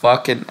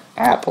fucking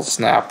apple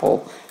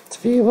snapple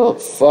to be able to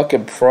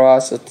fucking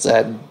process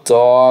that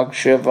dog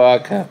shit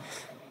vodka.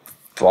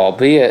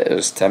 Albeit, it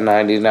was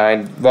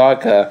 $10.99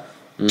 vodka.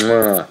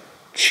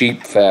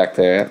 Cheap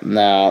factor.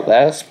 Now,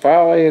 that's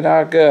probably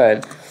not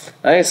good.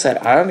 Like I said,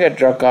 I don't get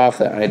drunk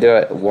often. I do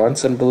it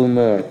once in blue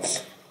moon.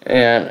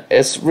 And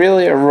it's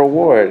really a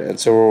reward.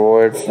 It's a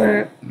reward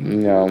for, you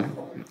know,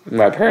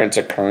 my parents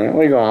are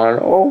currently gone.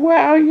 Oh,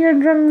 wow, you're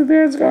drunk, your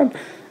parents gone.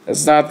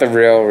 It's not the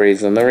real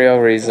reason. The real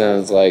reason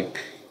is, like,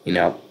 you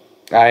know,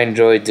 I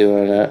enjoy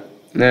doing it.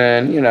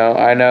 And, you know,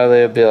 I know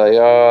they'd be like,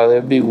 oh,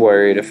 they'd be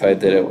worried if I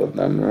did it with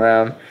them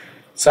around.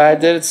 So I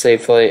did it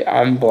safely.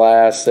 I'm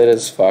blasted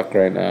as fuck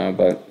right now,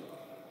 but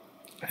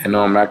I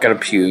know I'm not going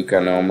to puke. I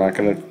know I'm not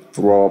going to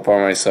throw up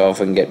on myself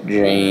and get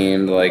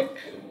jamed. Like,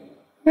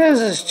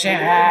 this is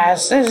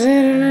it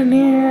in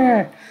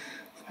here.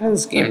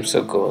 This game's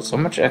so cool. So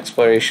much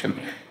exploration.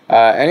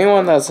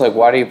 Anyone that's like,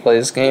 why do you play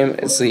this game?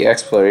 It's the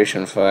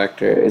exploration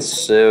factor. It's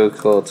so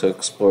cool to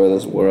explore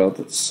this world.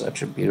 It's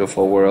such a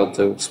beautiful world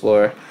to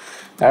explore.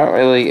 I don't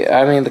really.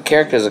 I mean, the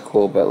characters are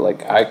cool, but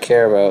like I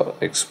care about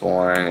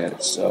exploring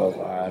it so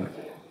bad.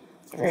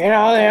 Read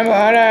all the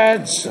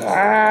importance.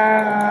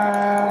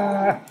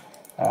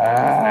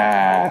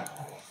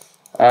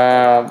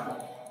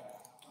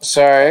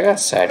 Sorry, I got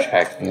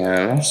sidetracked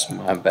again. That's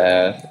my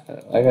bad.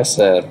 Like I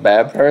said,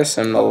 bad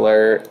person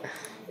alert.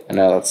 I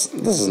know this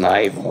is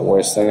not even the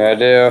worst thing I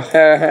do.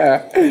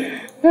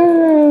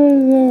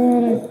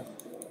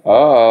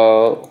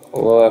 Oh,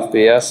 low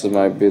FPS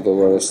might be the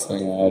worst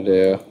thing I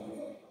do.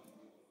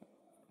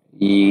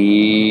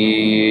 Yeah.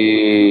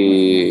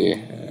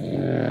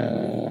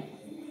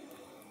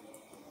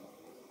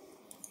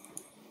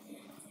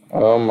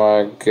 Oh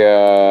my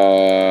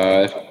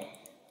god.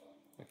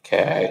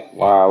 Okay.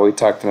 Wow, we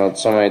talked about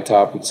so many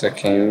topics I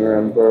can't even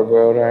remember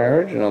about our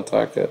original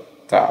topic.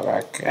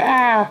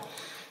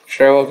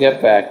 Sure, we'll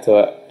get back to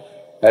it.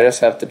 I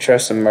just have to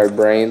trust in my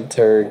brain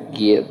to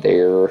get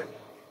there.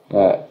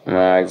 But I'm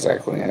not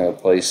exactly in a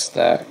place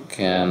that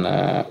can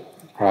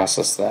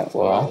process that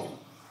well.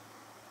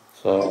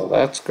 So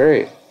that's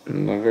great. A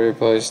great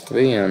place to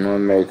be in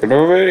when making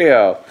a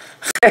video.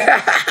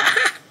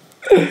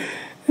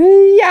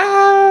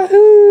 Yahoo!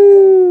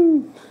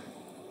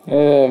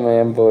 Oh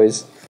man,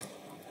 boys.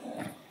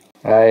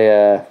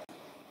 I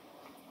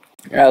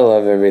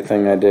love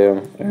everything I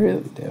do. I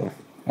really do.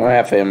 I'm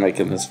happy I'm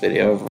making this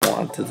video. I've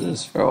wanted to do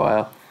this for a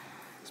while.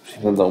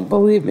 People don't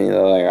believe me.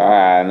 They're like,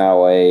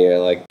 no way. You're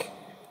like,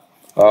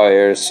 oh,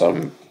 you're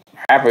some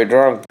happy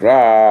drunk.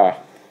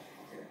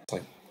 It's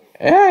like,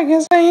 yeah, I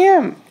guess I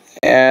am.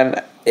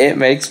 And it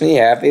makes me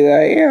happy that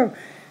I am.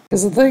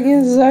 Because the thing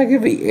is, I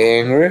could be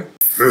angry.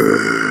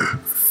 I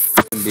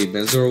could be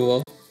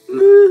miserable.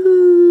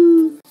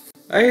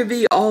 I could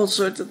be all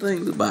sorts of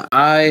things. But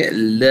I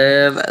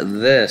love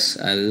this.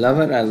 I love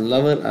it. I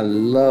love it. I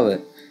love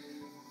it.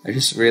 I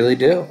just really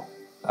do.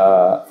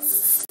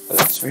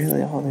 That's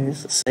really all there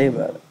is to say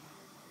about it.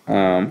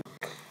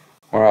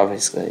 We're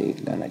obviously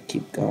gonna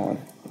keep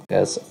going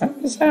because I'm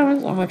just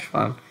having so much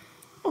fun.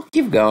 I'll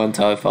keep going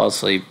until I fall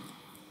asleep.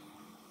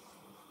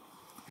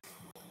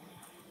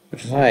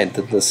 Which is why I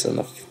did this in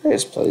the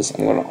first place.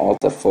 I'm gonna Alt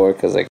F4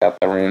 because I got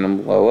the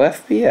random low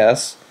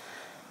FPS.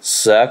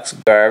 Sucks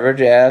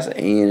garbage ass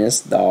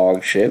anus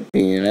dog shit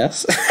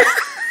penis.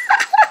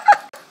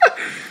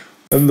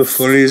 I'm the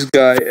funniest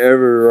guy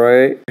ever,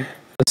 right?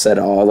 I said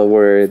all the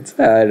words.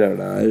 I don't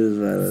know. I just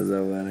find it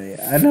so funny.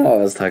 I know I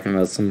was talking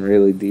about some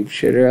really deep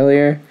shit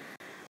earlier.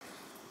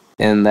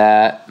 And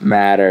that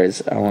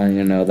matters. I want you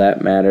to know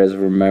that matters.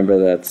 Remember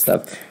that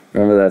stuff.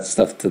 Remember that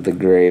stuff to the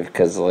grave.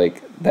 Because,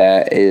 like,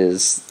 that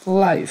is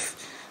life.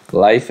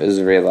 Life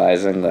is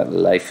realizing that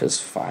life is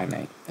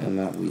finite. And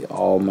that we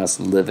all must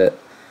live it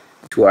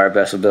to our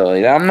best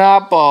ability. I'm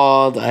not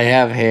bald. I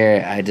have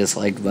hair. I just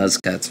like buzz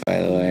cuts, by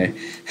the way.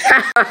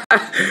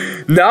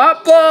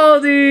 Not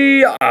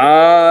baldy.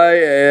 I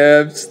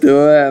am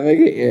still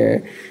having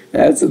hair.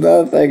 That's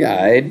another thing.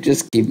 I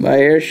just keep my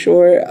hair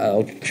short.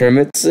 I'll trim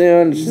it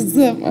soon. It's just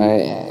that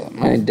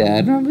my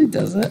dad probably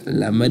does it. I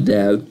love my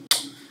dad.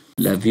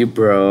 Love you,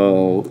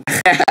 bro.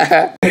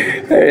 I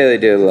really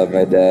do love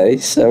my dad.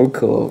 He's so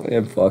cool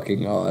and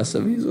fucking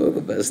awesome. He's one of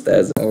the best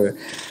dads ever.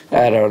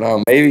 I don't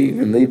know, maybe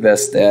even the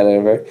best dad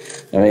ever.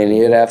 I mean,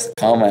 you'd have to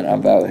comment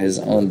about his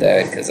own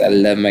dad because I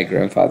love my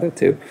grandfather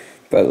too.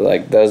 But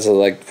like, those are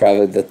like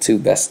probably the two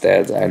best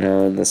dads I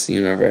know in this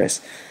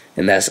universe.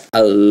 And that's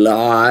a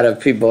lot of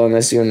people in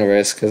this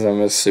universe because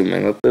I'm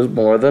assuming that there's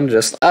more than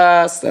just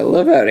us that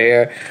live out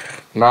here.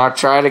 Not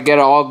trying to get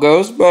all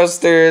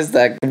Ghostbusters.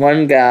 That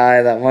one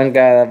guy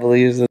that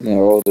believes in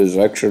there's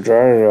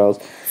extraterrestrials.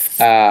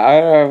 I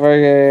don't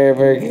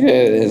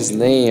forget his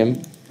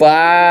name.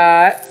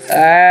 But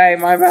hey,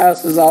 my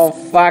mouse is all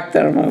fucked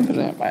and I'm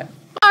opening my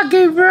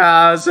fucking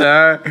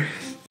browser.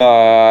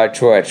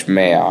 Twitch,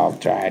 mail,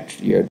 Twitch,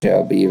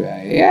 YouTube,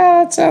 eBay.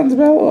 Yeah, that sounds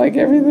about like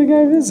everything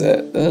I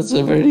visit. That's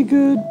a pretty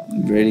good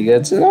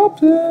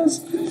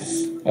synopsis.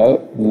 Oh,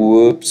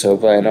 whoops,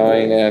 hope I know I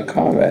ain't gonna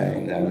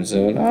comment anytime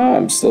soon. Oh,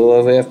 I'm still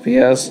over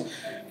FPS.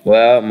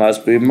 Well, it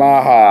must be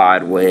my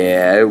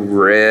hardware.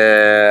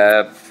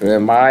 RIP.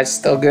 Am I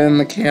still getting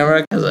the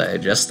camera? Because I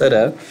adjusted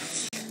it.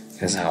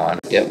 Because I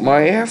want to get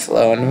more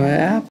airflow into my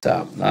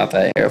laptop. Not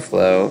that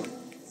airflow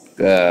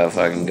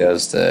fucking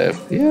goes to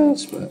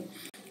FPS, but...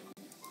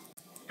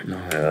 No,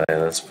 really,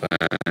 let's put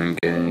in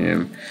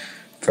game.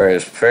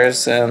 First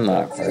person,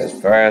 not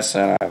first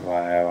person. I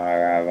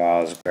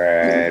was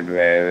great,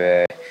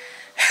 baby.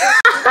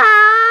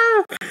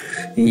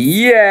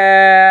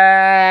 Yes!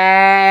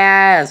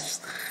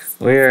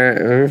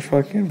 We're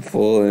fucking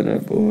full in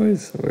it,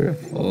 boys. We're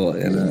full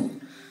in it.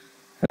 And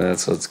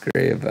that's what's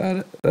great about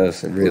it.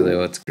 That's really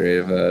what's great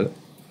about it.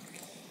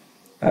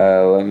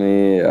 I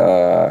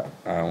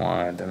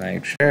wanted to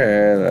make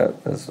sure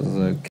that this was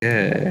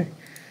okay.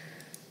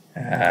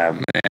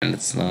 Man,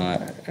 it's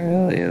not. It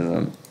really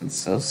isn't. It's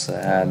so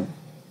sad.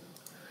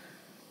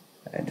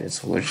 I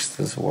just wish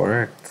this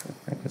worked.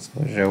 I just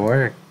wish it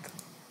worked.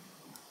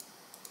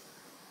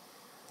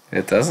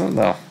 It doesn't,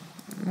 though.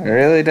 It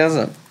really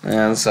doesn't.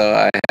 And so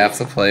I have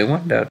to play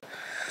windowed.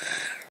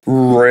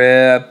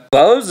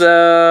 Reposo,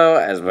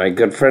 as my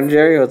good friend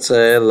Jerry would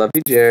say. I love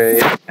you,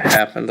 Jerry.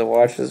 Happen to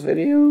watch this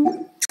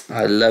video?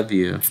 I love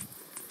you.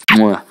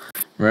 Mwah.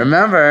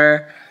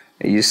 Remember,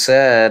 you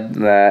said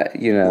that,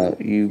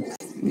 you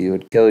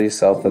would kill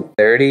yourself at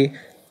 30.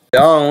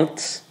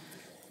 Don't.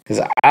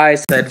 Because I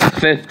said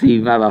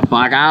 50,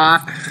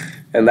 motherfucker.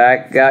 And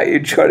that got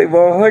you 20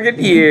 more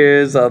fucking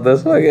years on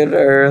this fucking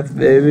earth,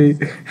 baby.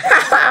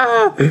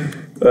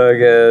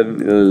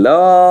 Fucking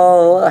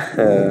lol.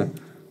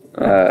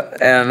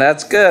 And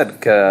that's good,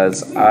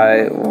 because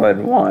I would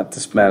want to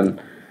spend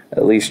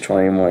at least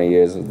 20 more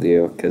years with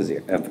you, because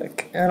you're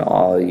epic. And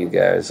all of you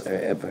guys are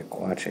epic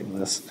watching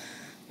this.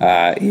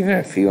 Even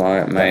if you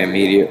aren't my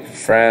immediate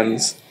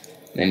friends,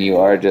 and you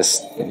are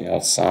just,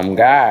 some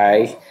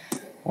guy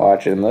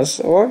watching this,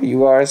 or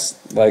you are,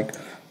 like,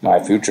 my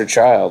future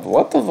child.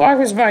 What the fuck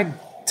is my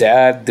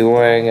dad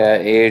doing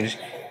at age,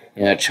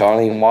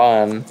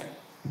 21,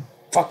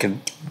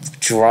 fucking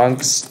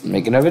drunks,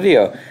 making a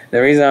video?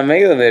 The reason I'm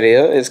making the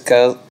video is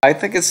because I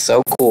think it's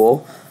so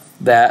cool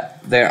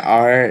that there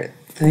are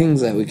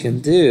things that we can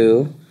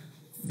do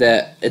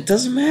that it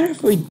doesn't matter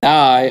if we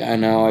die. I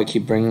know I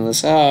keep bringing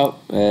this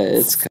up.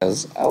 It's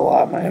because a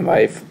lot of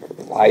my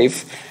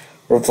life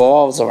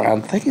revolves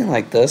around thinking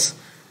like this,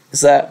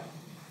 is that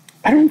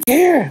I don't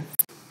care.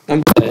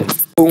 I'm dead.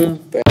 Boom,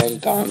 bang,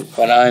 gone.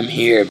 But I'm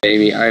here,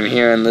 baby. I'm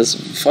here in this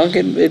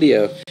fucking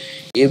video.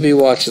 You'll be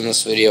watching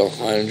this video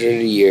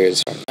 100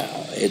 years from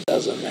now. It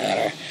doesn't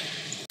matter.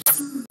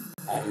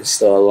 I'm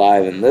still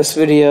alive in this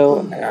video,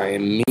 and I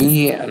am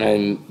me, and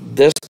I'm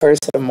this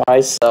person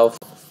myself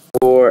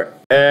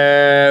forever.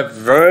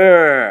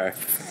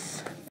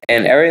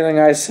 And everything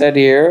I said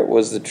here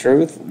was the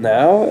truth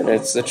now, and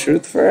it's the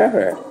truth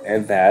forever.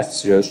 And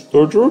that's just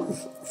the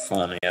truth.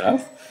 Funny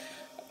enough.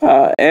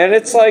 And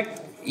it's like,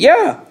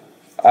 yeah,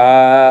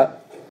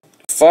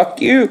 fuck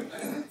you.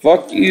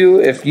 Fuck you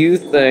if you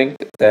think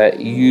that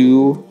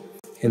you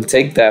can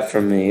take that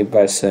from me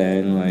by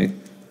saying, like,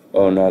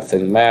 oh,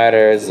 nothing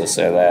matters, this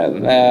or that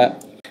and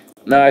that.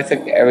 No, I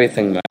think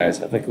everything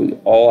matters. I think we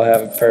all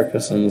have a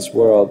purpose in this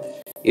world,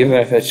 even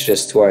if it's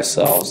just to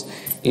ourselves.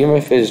 Even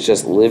if it's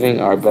just living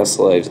our best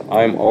lives.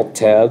 I'm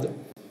alt-tab,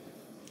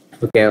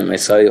 looking at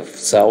myself,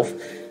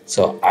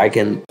 so I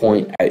can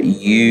point at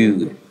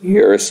you,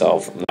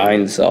 yourself,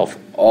 thine self,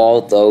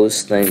 all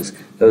those things,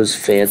 those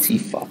fancy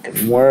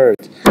fucking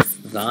words.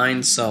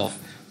 Thine self.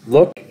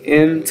 Look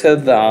into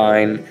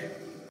thine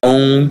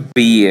own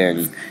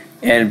being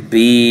and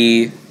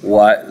be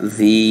what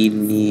thee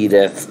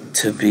needeth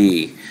to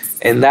be.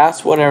 And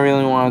that's what I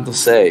really wanted to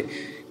say.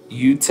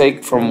 You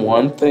take from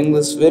one thing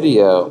this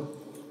video,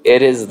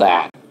 it is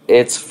that.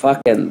 It's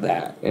fucking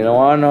that. You know,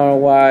 I don't know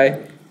why.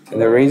 And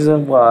the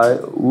reason why,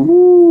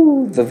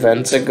 the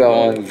vents are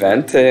going,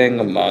 venting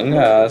among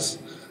us,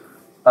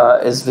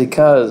 is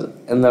because,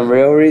 and the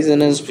real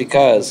reason is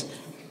because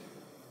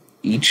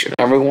each and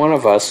every one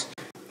of us,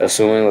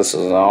 assuming this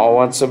is all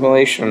one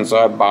simulation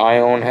inside my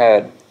own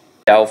head,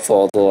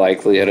 doubtful the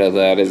likelihood of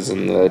that is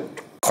in the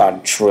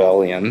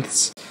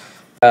quadrillions,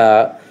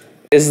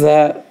 is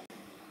that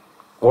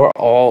we're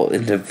all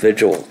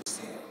individuals.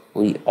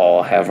 We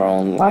all have our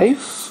own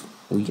life.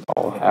 We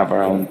all have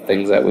our own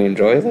things that we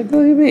enjoy. Like,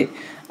 look at me.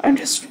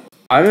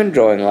 I'm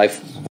enjoying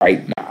life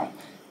right now.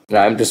 And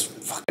I'm just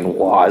fucking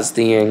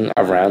wazdying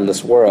around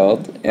this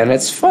world. And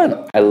it's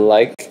fun. I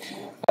like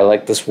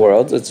this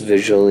world. It's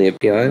visually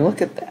appealing.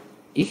 Look at that.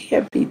 You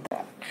can't beat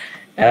that.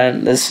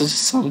 And this is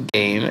some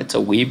game. It's a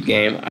weeb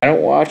game. I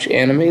don't watch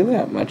anime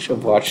that much.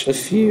 I've watched a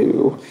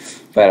few.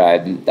 But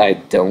I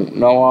don't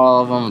know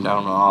all of them.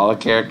 Don't know all the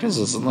characters.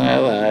 This and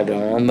that. I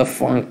don't own the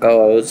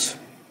Funkos.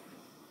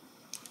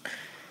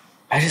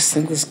 I just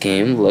think this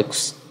game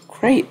looks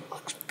great.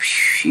 Looks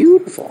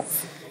beautiful.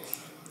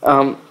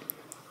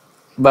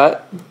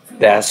 But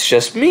that's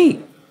just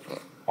me.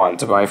 On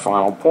to my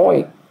final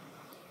point.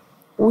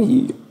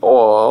 We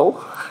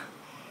all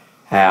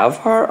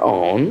have our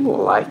own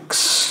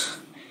likes.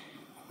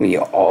 We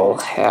all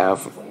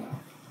have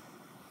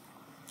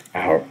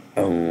our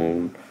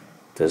own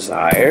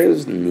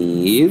desires,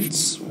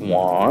 needs,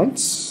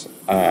 wants,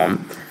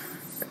 and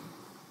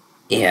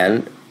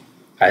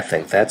I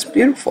think that's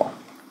beautiful.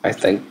 I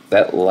think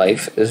that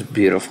life is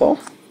beautiful.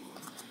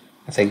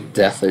 I think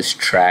death is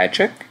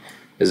tragic,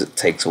 because it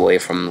takes away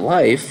from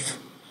life.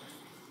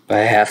 But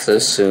I have to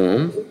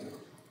assume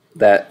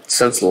that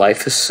since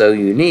life is so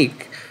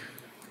unique,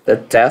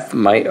 that death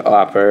might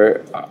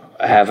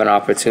have an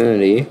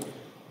opportunity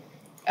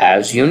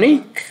as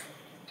unique.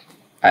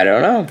 I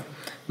don't know.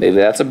 Maybe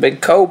that's a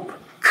big cope.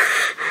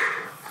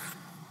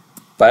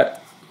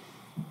 But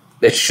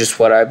it's just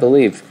what I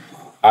believe.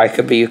 I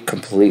could be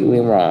completely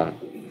wrong.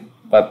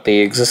 But the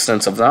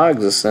existence of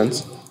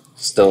non-existence is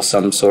still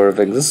some sort of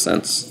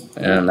existence.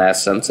 And in that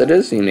sense, it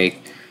is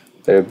unique.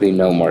 There'd be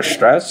no more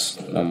stress,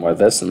 no more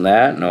this and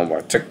that, no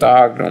more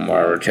TikTok, no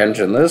more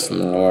retention this,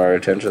 no more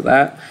retention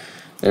that.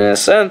 In a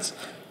sense,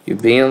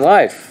 you'd be in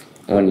life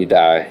when you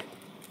die.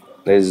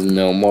 There's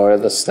no more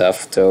of the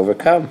stuff to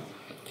overcome.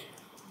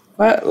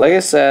 But like I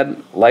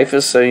said, life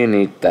is so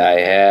unique that I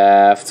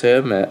have to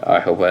admit, I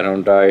hope I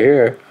don't die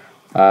here,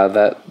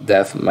 that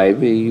death might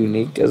be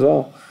unique as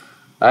well.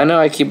 I know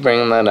I keep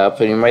bringing that up,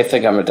 and you might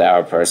think I'm a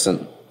dour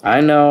person.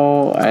 I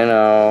know,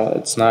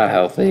 it's not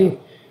healthy.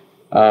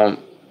 But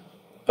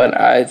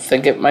I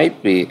think it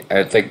might be.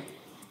 I think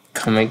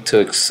coming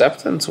to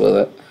acceptance with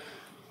it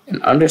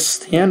and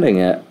understanding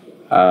it,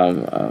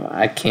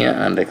 I can't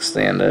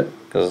understand it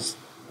because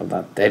I'm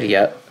not dead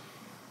yet.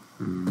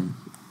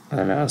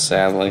 I know,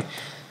 sadly.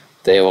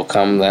 Day will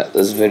come that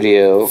this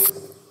video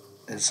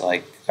is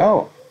like,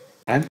 oh,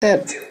 I'm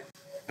dead.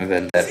 I've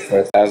been dead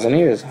for 1,000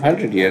 years,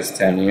 100 years,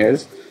 10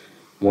 years,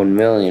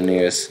 1,000,000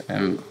 years.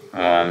 And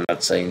I'm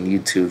not saying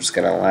YouTube's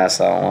gonna last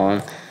that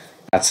long.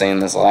 Not saying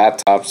this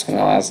laptop's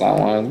gonna last that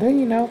long, but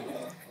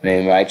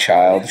maybe my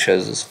child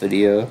shows this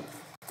video.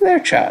 Their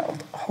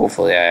child.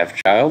 Hopefully I have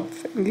a child.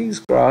 Fingers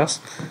crossed.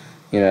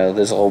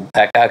 This old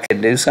peck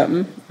can do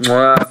something.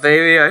 Well,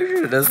 baby, I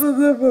should have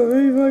done that, but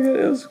maybe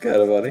it was kind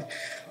of funny.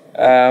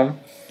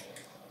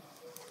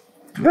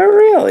 But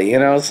really,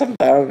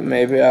 sometimes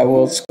maybe I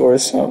will score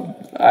some.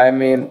 I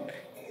mean,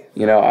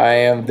 I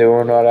am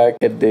doing what I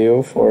could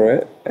do for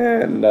it,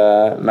 and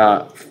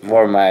not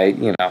for my,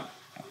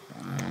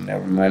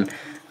 never mind.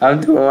 I'm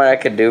doing what I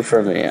could do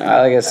for me.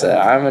 Like I said,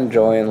 I'm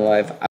enjoying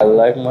life. I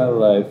like my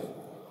life.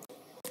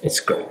 It's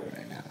great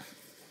right now.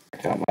 I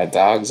got my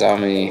dogs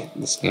on me.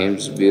 This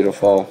game's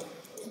beautiful.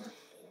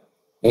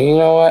 And you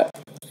know what?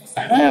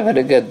 I'm having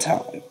a good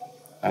time.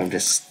 I'm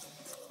just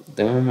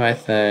doing my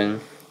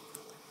thing.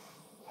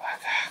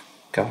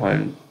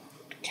 Going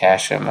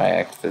cash in my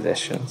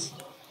expeditions.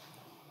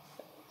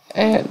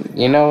 And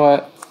you know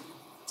what?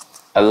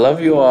 I love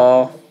you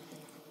all.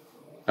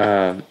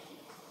 I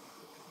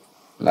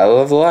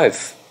love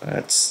life.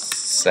 It's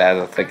sad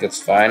to think it's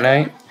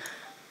finite.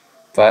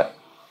 But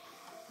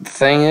the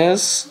thing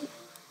is,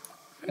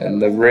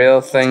 and the real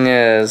thing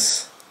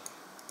is,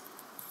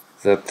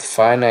 that the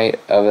finite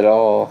of it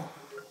all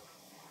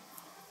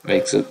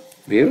makes it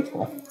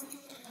beautiful.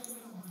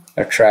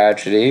 A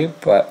tragedy,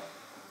 but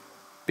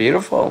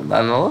beautiful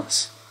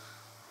nonetheless.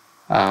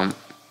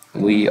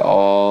 We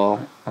all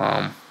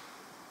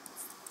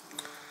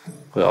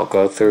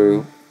go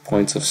through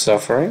points of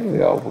suffering.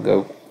 We all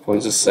go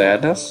points of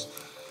sadness.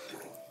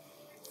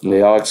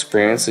 We all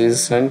experience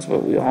these things,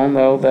 but we all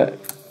know that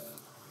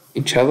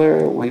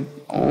we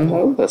all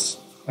know this.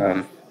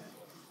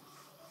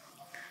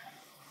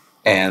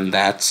 And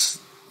that's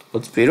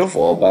what's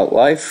beautiful about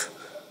life.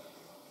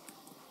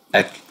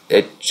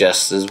 It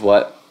just is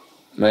what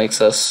makes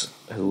us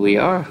who we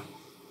are.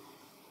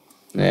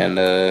 And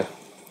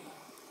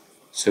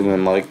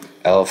assuming like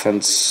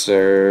elephants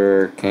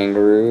or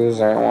kangaroos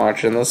aren't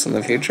watching this in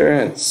the future,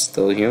 it's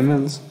still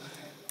humans.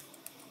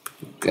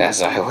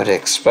 As I would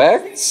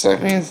expect. I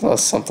mean,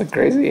 unless something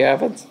crazy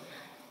happens.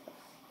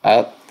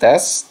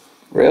 That's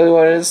really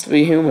what it is to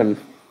be human.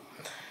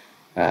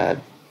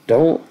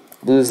 Don't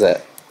lose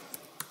that.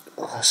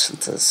 Listen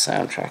to the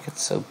soundtrack,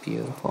 it's so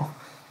beautiful.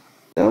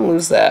 Don't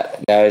lose that,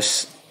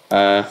 guys.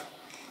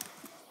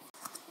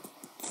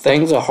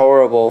 Things are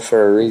horrible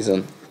for a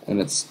reason, and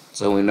it's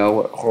so we know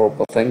what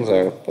horrible things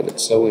are, but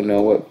it's so we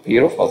know what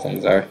beautiful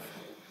things are.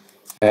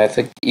 And I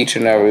think each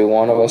and every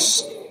one of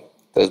us,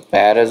 as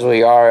bad as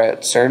we are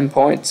at certain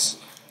points,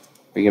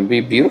 we can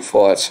be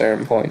beautiful at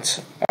certain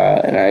points.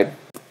 And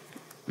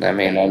I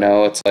mean, I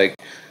know it's like,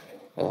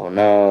 oh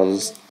no,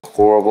 there's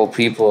horrible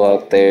people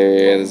out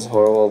there, there's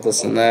horrible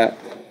this and that.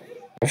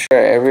 I'm sure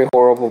every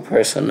horrible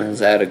person has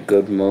had a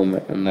good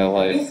moment in their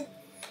life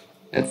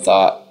and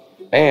thought,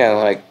 man,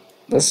 like,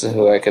 this is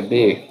who I could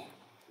be.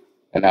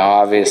 And now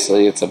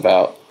obviously it's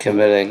about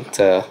committing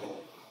to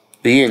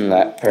being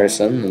that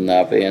person and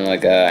not being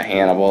like a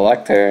Hannibal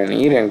Lecter and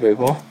eating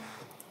people.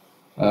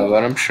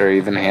 But I'm sure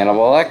even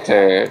Hannibal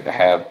Lecter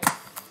had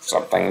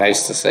something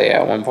nice to say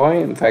at one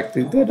point. In fact,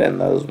 he did in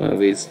those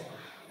movies.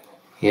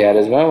 He had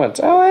his moments.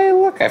 Oh, hey,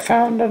 look, I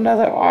found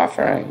another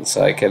offering,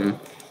 so I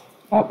can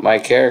up my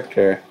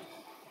character.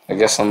 I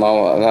guess I'm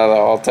on another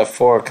Alt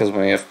F4 because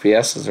my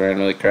FPS has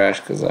randomly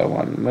crashed because I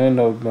want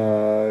Window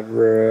mod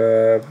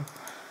rib.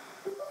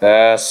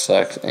 That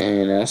sucks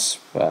anus,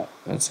 but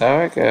that's how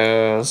it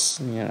goes.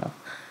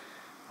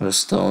 We're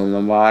still in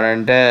the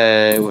modern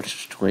day, which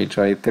is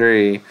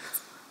 2023,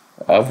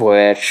 of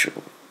which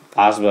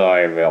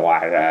possibility of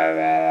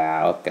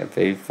it could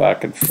be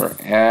fucking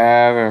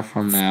forever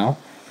from now.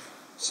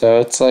 So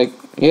it's like,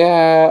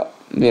 yeah,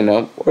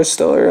 we're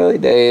still early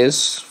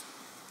days.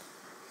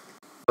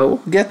 But we'll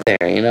get there,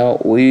 I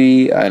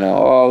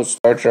know,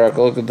 Star Trek,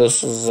 look at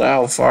this is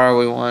how far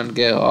we want to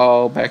get.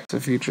 Back to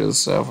the Future is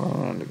so far we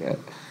want to get.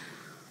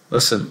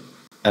 Listen,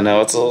 I know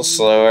it's a little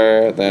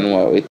slower than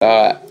what we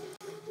thought.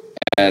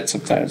 And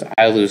sometimes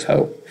I lose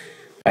hope.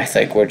 I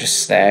think we're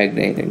just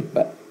stagnating,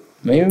 but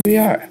maybe we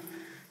are.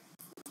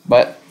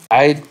 But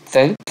I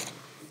think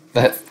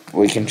that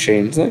we can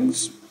change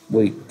things.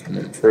 We can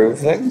improve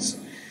things.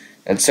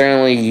 And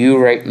certainly you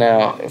right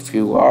now, if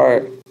you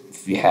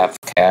have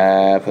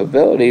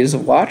capabilities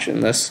of watching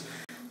this,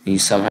 you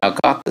somehow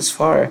got this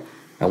far,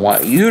 I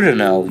want you to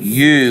know,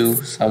 you,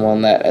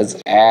 someone that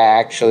has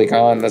actually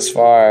gone this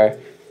far,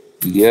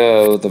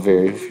 yo, the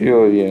very few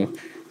of you,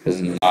 because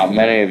not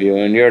many of you,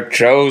 and you're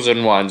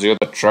chosen ones, you're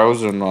the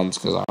chosen ones,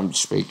 because I'm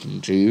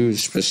speaking to you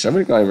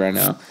specifically right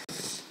now.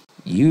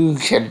 You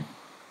can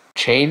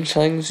change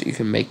things, you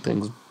can make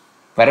things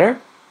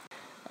better,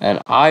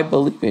 and I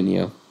believe in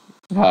you.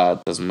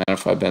 It doesn't matter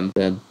if I've been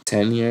dead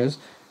 10 years,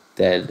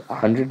 dead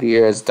 100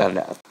 years, dead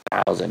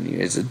 1,000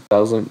 years, it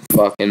doesn't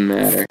fucking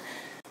matter.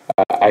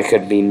 I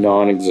could be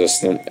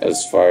non-existent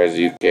as far as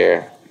you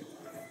care.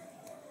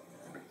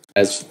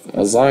 As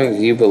long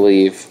as you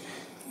believe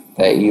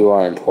that you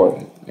are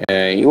important.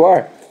 And you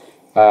are.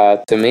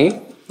 To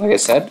me, like I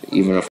said,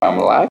 even if I'm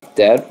alive,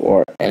 dead,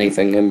 or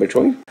anything in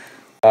between,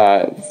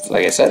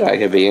 like I said, I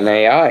could be an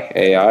AI.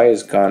 AI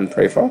has gone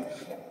pretty far.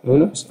 Who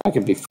knows? I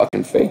could be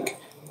fucking fake.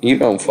 You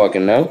don't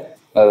fucking know.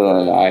 Other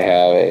than I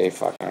have a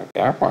fucking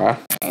camera.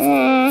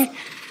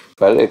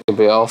 But it could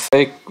be all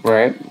fake,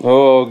 right?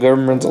 Oh,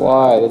 government's a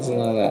lie. This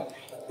and that.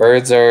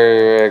 Birds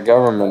are a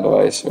government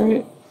device,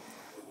 right?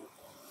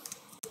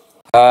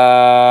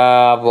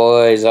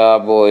 Boys,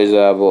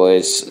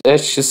 boys.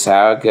 That's just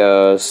how it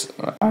goes.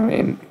 I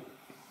mean,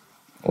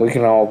 we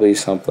can all be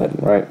something,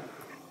 right?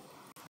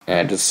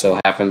 And it just so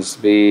happens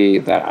to be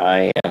that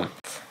I am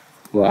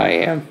who I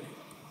am.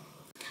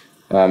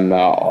 I'm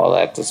not all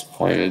that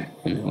disappointed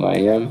in who I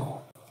am.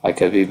 I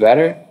could be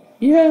better.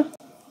 Yeah.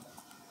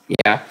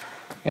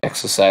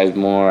 Exercise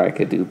more. I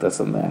could do this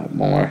and that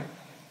more.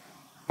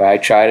 But I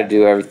try to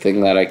do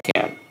everything that I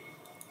can.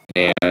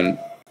 And,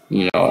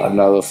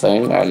 another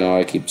thing, I know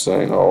I keep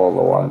saying, oh,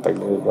 the one thing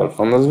you got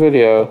from this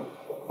video,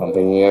 one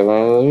thing you got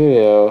from this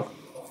video.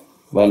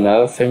 But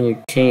another thing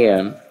you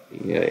can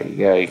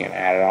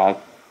add it on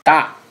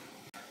top,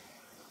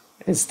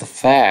 is the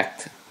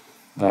fact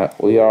that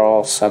we are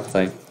all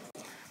something.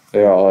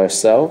 We are all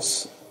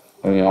ourselves.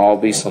 We can all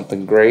be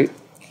something great.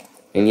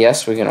 And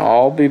yes, we can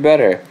all be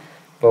better.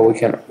 But we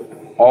can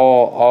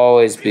all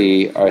always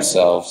be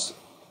ourselves.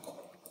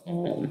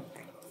 And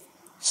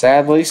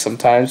sadly,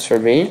 sometimes for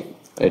me,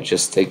 it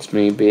just takes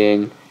me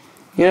being,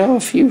 a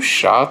few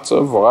shots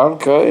of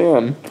vodka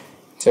and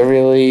to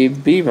really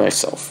be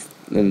myself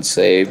and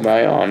say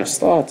my honest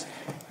thoughts.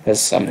 Because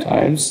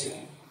sometimes,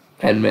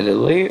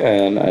 admittedly,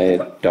 and I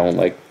don't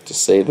like to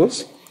say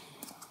this,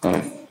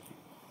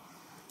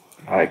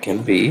 I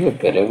can be a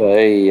bit of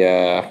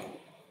a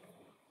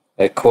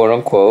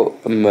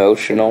quote-unquote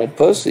emotional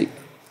pussy,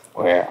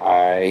 where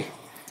I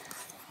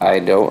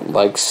don't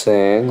like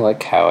saying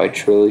like how I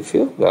truly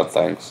feel about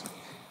things.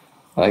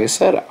 Like I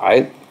said,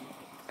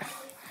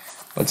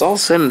 it's all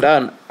said and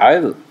done,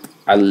 I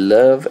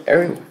love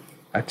everyone.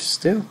 I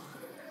just do.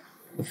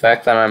 The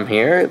fact that I'm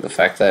here, the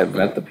fact that I've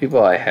met the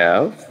people I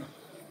have,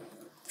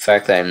 the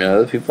fact that I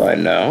know the people I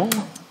know,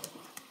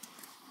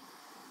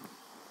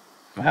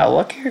 how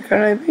luckier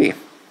can I be?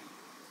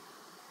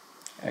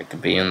 I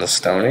could be in the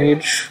Stone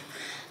Age,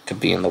 could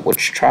be in the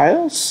witch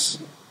trials.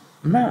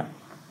 I'm not.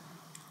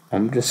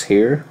 I'm just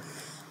here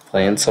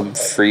playing some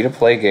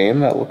free-to-play game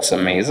that looks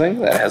amazing,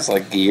 that has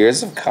like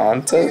years of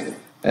content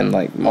and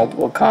like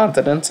multiple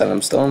continents, and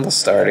I'm still in the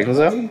starting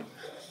zone.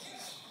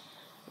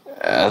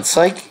 It's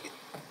like,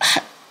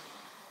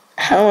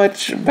 how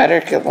much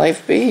better could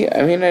life be?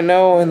 I mean, I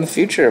know in the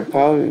future it'll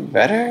probably be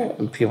better,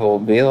 and people will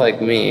be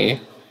like me.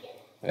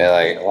 They're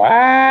like,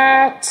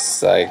 what?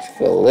 Like,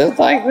 people live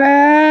like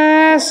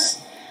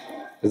this?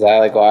 Because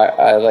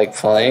I like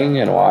playing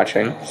and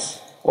watching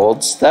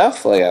old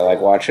stuff. Like, I like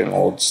watching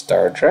old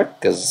Star Trek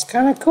because it's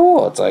kind of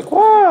cool. It's like,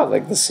 wow,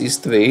 like this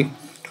used to be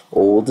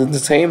old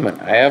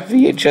entertainment. I have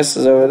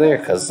VHSs over there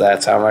because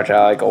that's how much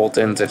I like old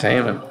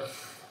entertainment.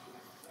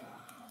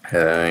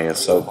 And I think it's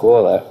so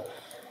cool that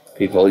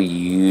people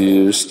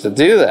used to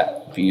do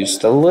that. Used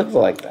to live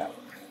like that.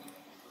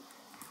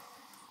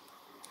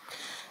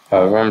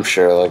 However, I'm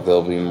sure like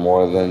there'll be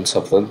more than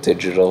something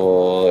digital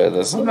or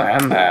this and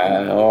that and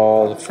that.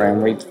 Oh, the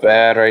frame rate's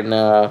bad right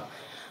now.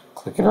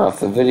 Clicking off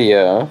the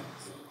video,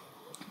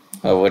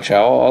 which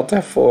I'll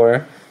alter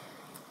for.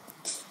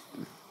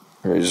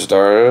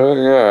 Restart it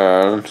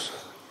again.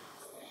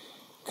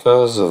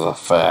 Because of the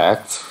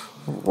fact,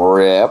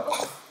 RIP.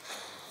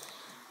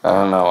 I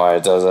don't know why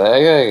it does that. I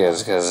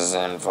guess because it's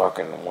in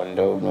fucking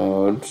window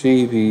mode.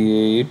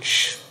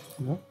 GBH.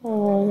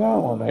 Oh, I got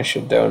one. I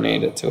should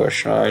donate it to a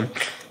shrine.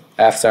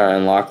 After I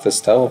unlock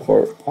this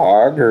teleport.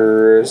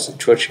 Poggers.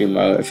 Twitch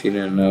emote, if you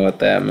didn't know what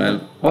that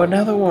meant. Oh,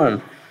 another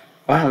one.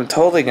 Wow, I'm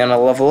totally gonna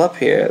level up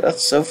here.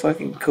 That's so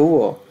fucking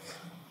cool.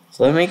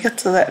 So let me get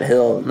to that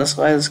hill. And that's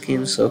why this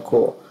game is so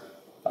cool.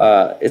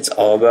 It's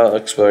all about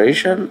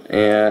exploration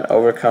and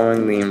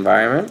overcoming the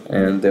environment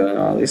and doing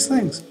all these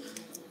things.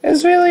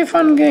 It's really a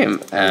fun game.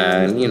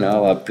 And, a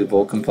lot of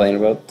people complain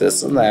about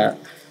this and that.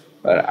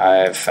 But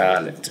I've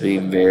found it to be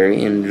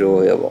very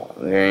enjoyable.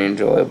 Very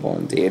enjoyable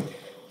indeed.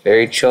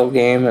 Very chill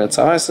game. And it's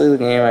honestly the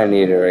game I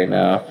needed right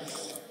now.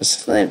 It's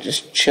something to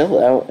just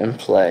chill out and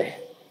play.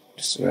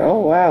 Just, oh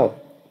wow.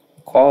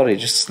 Quality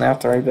just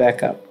snapped right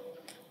back up.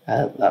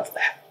 I love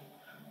that.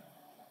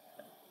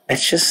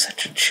 it's just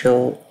such a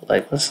chill,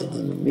 like, listen to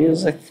the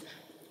music.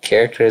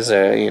 Characters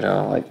are,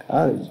 like,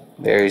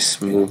 very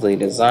smoothly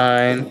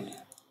designed.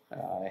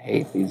 I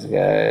hate these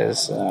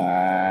guys.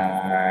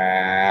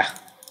 I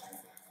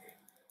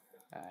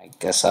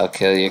guess I'll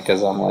kill you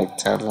because I'm like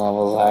 10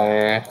 levels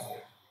higher.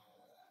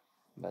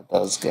 But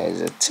those guys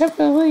are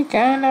typically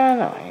kind of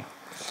annoying.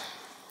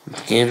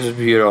 The game's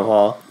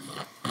beautiful.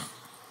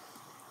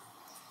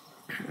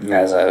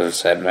 As I've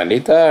said many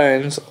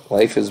times,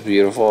 life is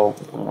beautiful.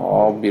 We're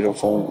all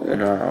beautiful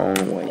in our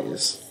own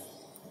ways.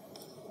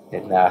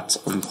 And that's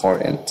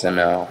important to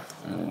know.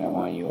 And I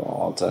want you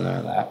all to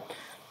know that.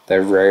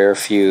 The rare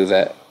few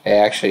that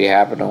actually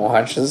happen to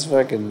watch this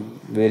fucking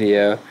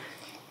video,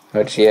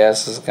 which,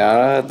 yes, is kind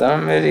of a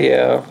dumb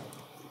video.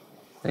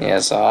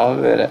 Yes, I'll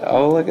admit it.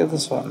 Oh, look at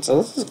this one. So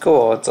this is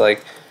cool. It's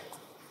like,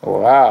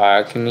 wow,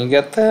 how can you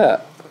get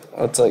that?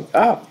 It's like,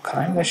 oh,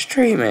 climb this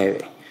tree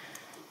maybe.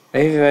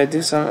 Maybe if I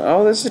do something.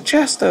 Oh, there's a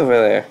chest over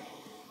there.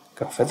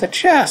 Go for the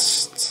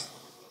chest.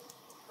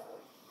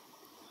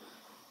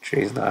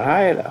 Tree's not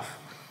high enough.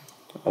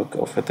 I'll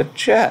go for the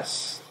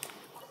chest.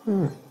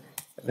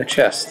 The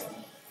chest.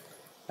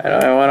 I know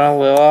I went a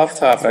little off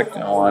topic.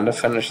 I wanted to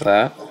finish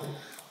that.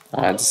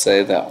 I wanted to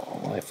say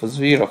that life was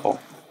beautiful.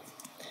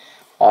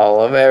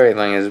 All of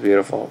everything is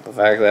beautiful. The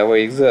fact that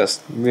we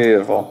exist,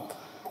 beautiful.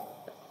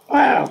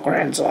 Wow,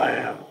 Grand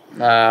Slam.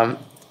 I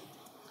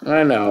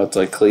know it's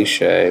like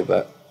cliche,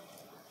 but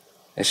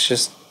it's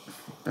just,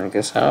 I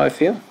guess, how I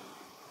feel.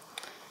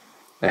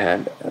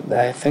 And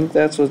I think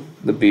that's what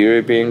the beauty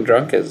of being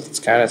drunk is. It's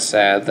kind of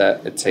sad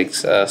that it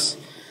takes us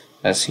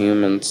as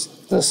humans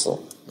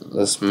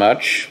this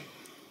much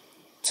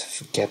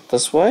to get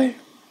this way.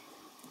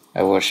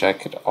 I wish I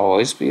could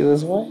always be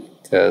this way,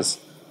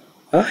 because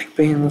I like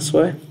being this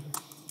way.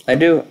 I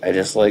do. I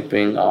just like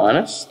being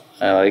honest.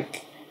 I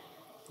like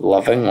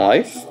loving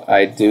life.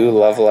 I do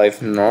love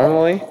life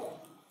normally.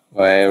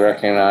 But I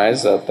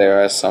recognize that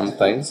there are some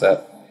things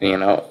that,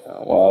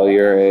 while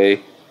you're a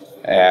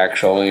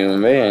actual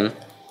human being,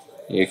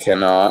 you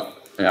cannot,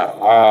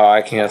 oh,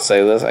 I can't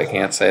say this, I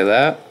can't say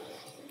that.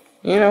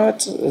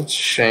 It's a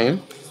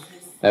shame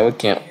that we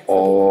can't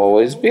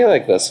always be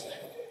like this.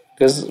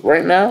 Because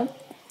right now,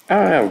 I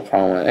don't have a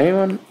problem with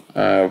anyone. I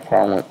don't have a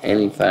problem with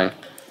anything.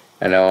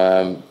 I know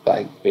I'm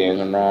like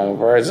being a normal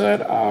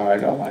person. Oh, I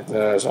don't like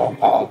this. All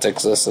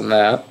politics, this and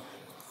that.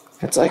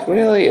 It's like,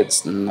 really,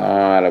 it's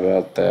not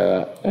about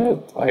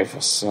that. Life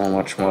is so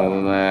much more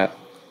than that.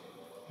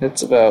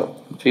 It's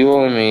about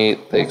people we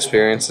meet, the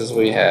experiences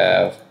we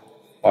have.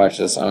 Watch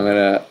this.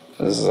 This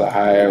is a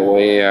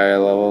way higher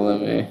level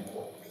than me.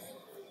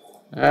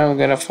 I'm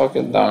gonna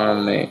fucking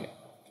dominate.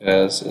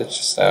 Because it's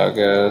just how it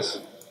goes.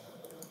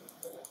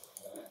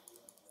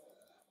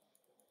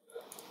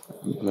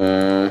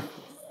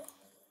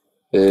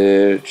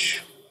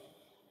 Bitch.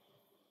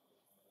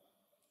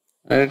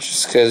 And it's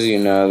just because you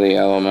know the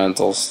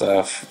elemental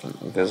stuff.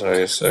 Because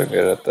we're so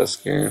good at this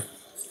game.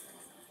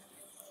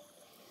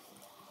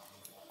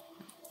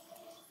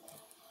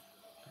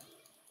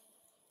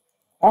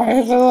 Why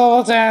is the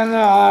level 10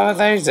 level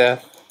 32?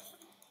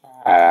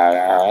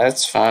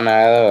 It's fun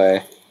either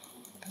way.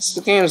 This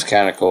game's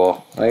kind of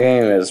cool. The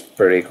game is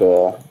pretty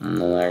cool. I'm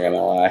not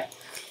gonna lie.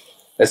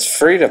 It's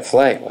free to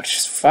play, which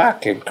is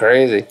fucking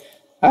crazy.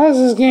 How is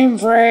this game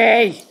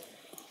free?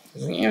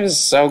 This game is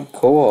so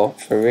cool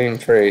for being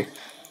free.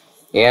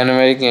 The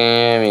animated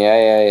game,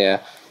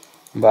 yeah.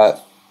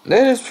 But it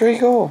is pretty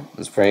cool.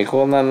 It's pretty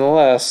cool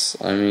nonetheless.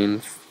 I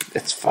mean,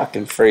 it's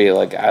fucking free.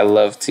 Like, I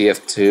love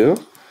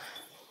TF2.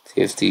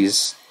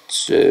 TFT's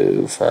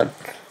so fun.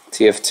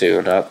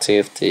 TF2, not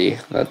TFT.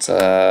 That's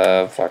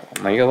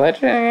fucking League of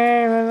Legends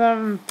game or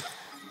something.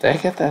 Did I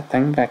get that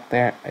thing back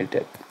there? I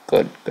did.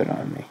 Good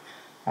on me.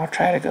 I'll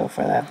try to go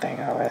for that thing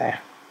over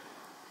there.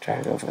 Try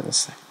to go for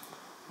this thing.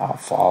 I'll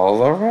follow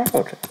the road.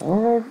 The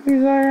road is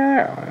over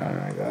there. I'm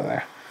gonna go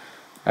there.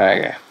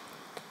 Okay.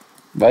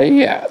 But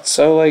yeah,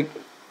 so like,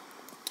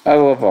 I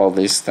love all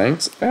these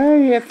things. Oh,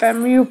 you hit that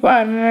mute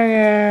button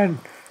again.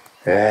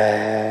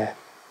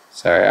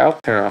 Sorry, I'll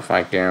turn off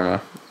my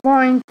camera.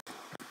 Boing.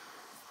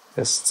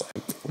 It's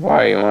like,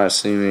 why you want to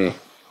see me?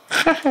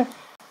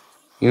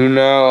 You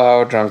know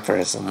how a drunk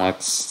person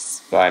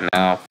looks by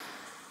now.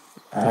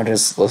 I'll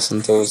just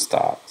listen to his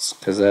thoughts,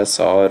 because that's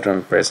all a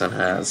drunk person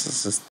has,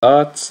 is his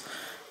thoughts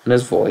and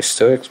his voice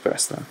to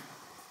express them.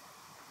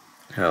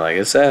 And like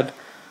I said,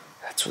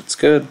 that's what's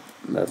good.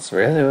 That's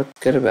really what's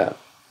good about it.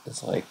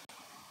 It's like,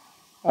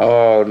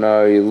 oh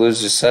no, you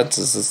lose your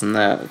senses, this and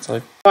that. It's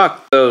like,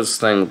 fuck those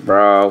things,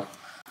 bro.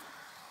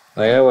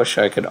 Like, I wish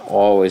I could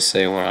always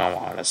say what I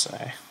want to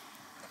say.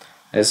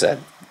 Like I said,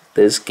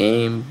 this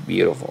game,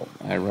 beautiful.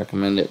 I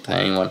recommend it to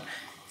anyone.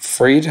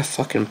 Free to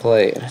fucking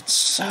play, and it's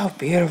so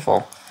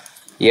beautiful.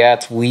 Yeah,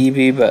 it's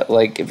weeby, but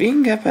like, if you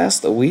can get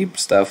past the weeb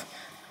stuff,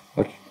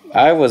 which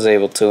I was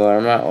able to,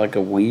 I'm not like a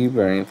weeb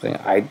or anything.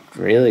 I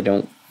really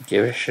don't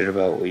give a shit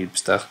about weeb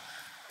stuff.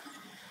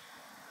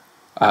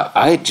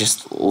 I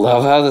just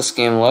love how this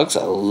game looks.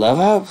 I love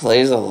how it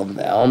plays. I love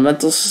the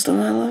elemental system.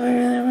 I love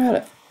everything about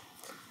it.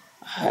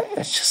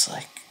 It's just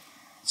like,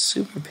 It's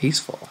super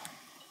peaceful.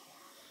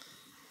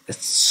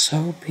 It's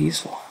so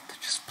peaceful to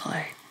just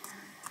play.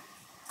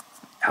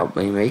 Helped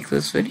me make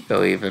this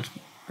video even.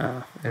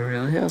 It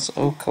really is.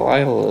 Oh,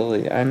 Kalia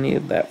Lily. I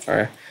need that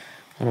for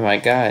one of my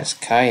guys,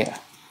 Kaya.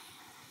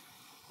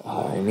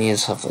 I need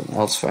something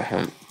else for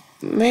him.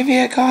 Maybe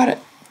I got it.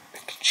 I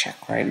can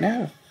check right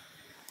now.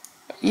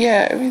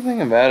 Yeah,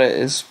 everything about it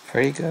is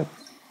pretty good.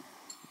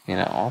 You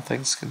know, all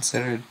things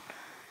considered.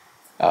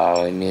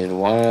 Oh, we need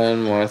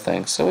one more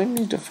thing. So we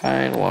need to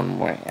find one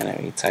more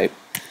enemy type.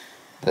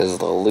 There's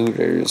the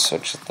looters,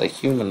 which are the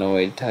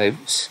humanoid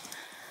types.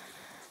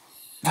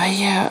 But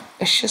yeah,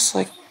 it's just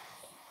like,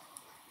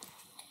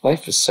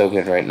 life is so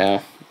good right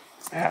now.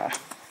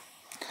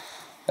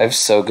 Life's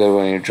so good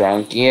when you're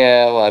drunk.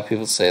 Yeah, a lot of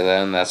people say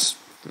that, and that's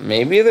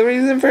maybe the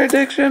reason for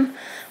addiction.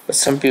 But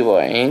some people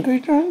are angry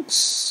drunks,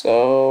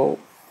 so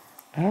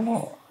I don't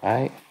know.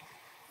 I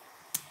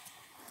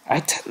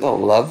tend to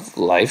love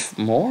life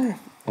more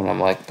when I'm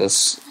like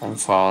this. I'm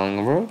following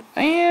the road.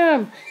 I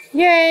am.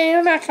 Yay!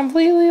 I'm not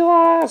completely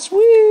lost.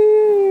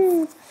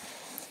 Woo!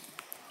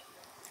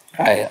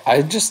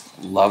 I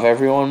just love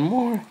everyone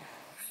more,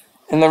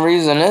 and the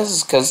reason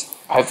is because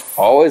I've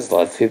always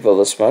loved people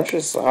this much.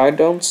 Is I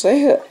don't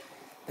say it,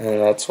 and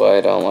that's why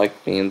I don't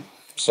like being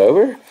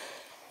sober.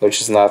 Which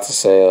is not to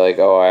say, like,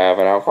 oh, I have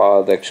an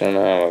alcohol addiction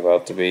and I'm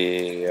about to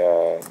be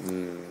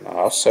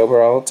not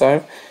sober all the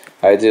time.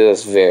 I do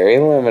this very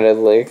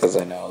limitedly because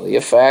I know the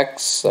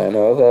effects. I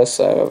know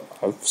this.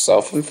 I've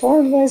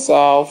self-informed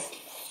myself.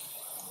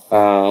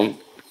 But,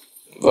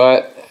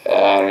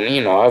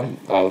 you know,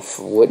 I've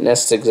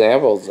witnessed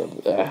examples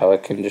of how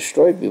it can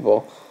destroy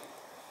people.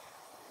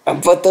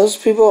 But those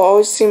people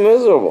always seem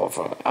miserable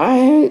from it.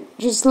 I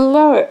just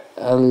love it.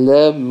 I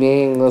love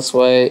being this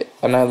way,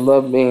 and I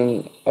love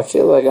being, I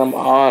feel like I'm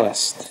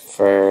honest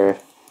for,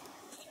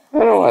 I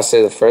don't want to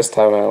say the first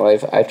time in my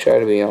life. I try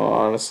to be as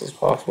honest as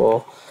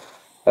possible,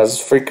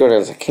 as frequent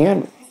as I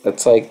can.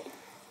 It's like,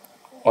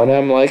 when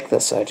I'm like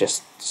this, I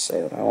just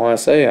say what I want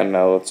to say. I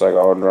know it's like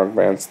all drunk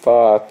man's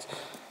thoughts,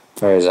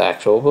 or his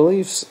actual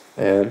beliefs,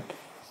 and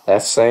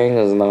that saying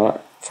is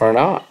not for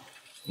naught.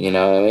 You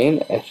know what I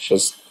mean? It's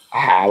just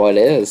how it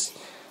is.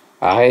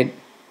 I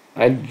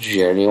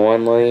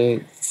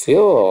genuinely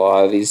feel a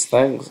lot of these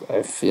things.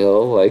 I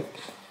feel like,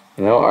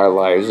 you know, our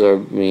lives are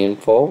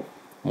meaningful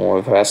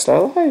more past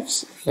our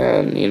lives.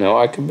 And, you know,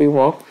 I could be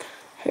wrong.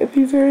 I could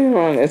be very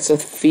wrong. It's a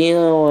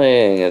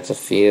feeling. It's a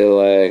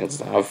feeling.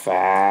 It's not a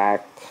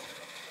fact.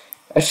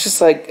 It's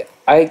just like,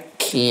 I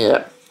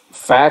can't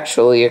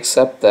factually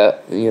accept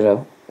that, you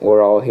know,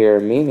 we're all here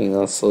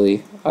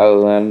meaninglessly, other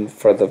than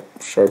for the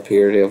short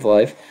period of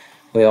life.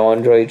 We all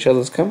enjoy each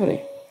other's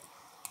company.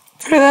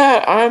 For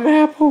that, I'm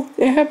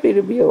happy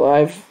to be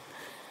alive.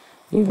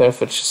 Even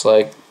if it's just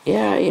like,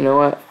 yeah, you know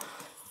what?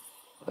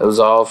 It was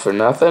all for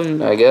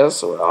nothing, I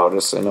guess. We're all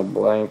just in a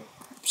blank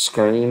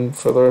screen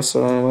for the rest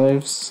of our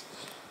lives.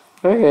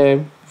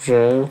 Okay,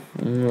 sure.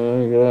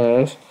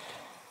 I guess.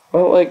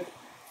 But, like,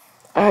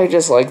 I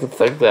just like to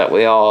think that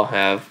we all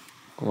have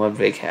one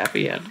big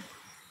happy end.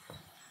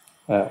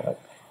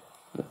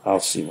 I'll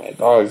see my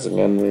dogs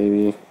again,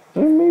 maybe.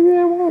 Or maybe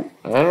I won't.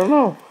 I don't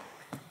know.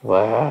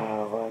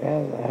 Wow, look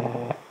at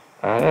that.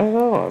 I don't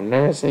know. I've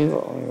never seen it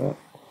like that.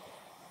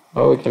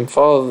 Oh, we can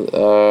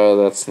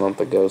follow. That's not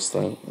the ghost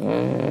thing.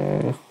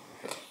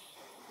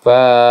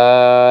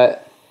 But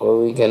what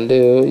we can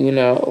do, you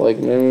know, like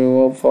maybe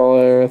we'll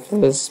follow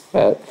this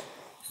pet.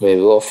 Maybe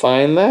we'll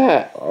find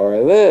that,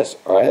 or this,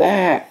 or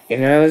that. You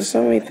know, there's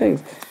so many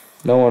things.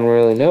 No one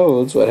really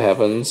knows what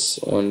happens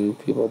when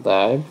people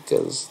die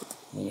because,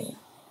 you know,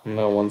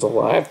 no one's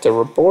alive to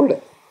report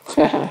it.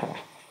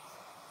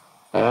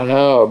 I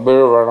know, a bit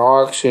of an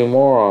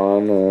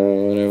oxymoron,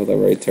 whatever the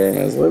right term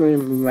is. Let me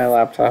move my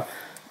laptop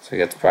so I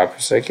get the proper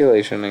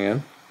circulation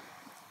again.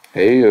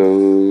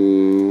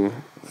 Hey-yo.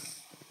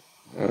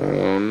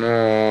 Oh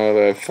no,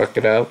 did I fuck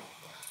it up?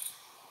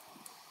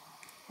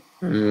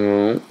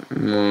 No,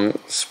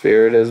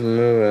 spirit is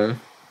moving.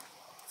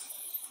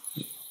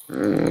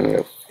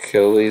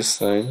 Kill these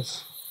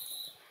things.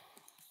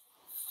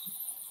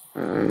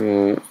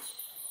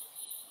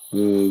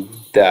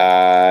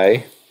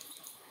 Die.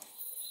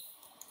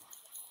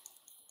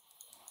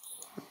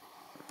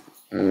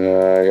 I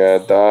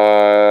gotta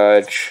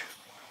dodge.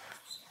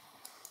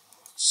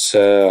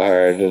 So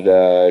hard to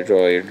dodge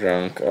while you're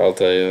drunk, I'll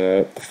tell you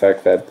that. The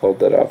fact that I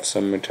pulled it off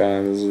so many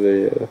times in this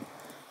video.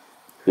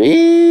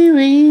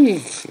 Wee!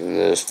 This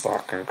is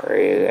fucking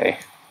crazy.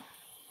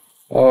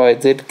 Oh, I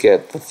did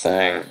get the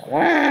thing.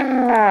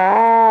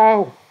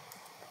 Wow!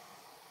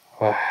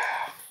 Wow.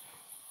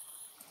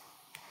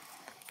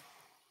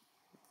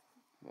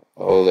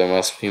 Oh, there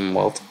must be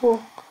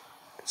multiple?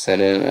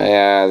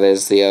 Yeah,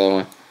 there's the other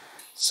one.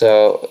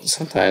 So,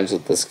 sometimes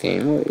with this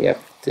game, what you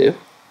have to do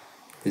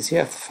is you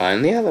have to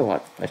find the other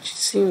one, which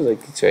seems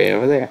like it's right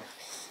over there.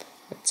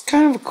 It's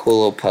kind of a cool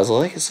little puzzle.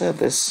 Like I said,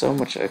 there's so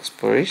much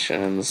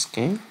exploration in this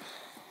game.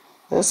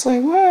 It's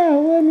like, wow,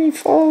 let me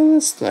follow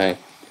this thing.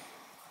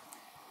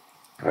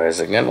 Or is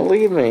it gonna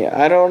lead me?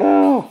 I don't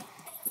know.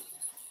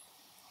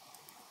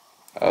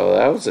 Oh,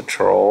 that was a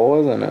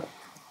troll, wasn't it?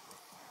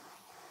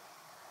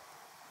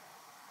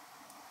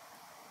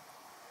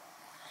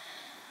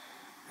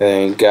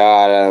 Thank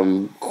God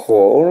I'm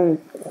quote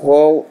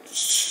unquote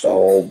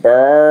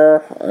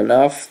sober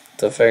enough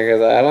to figure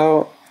that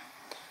out.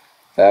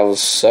 That was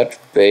such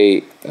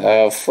bait.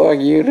 Fuck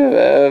you,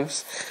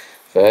 devs.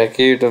 Fuck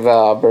you,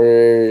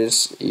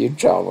 developers. You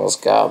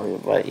almost got me,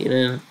 but you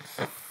didn't.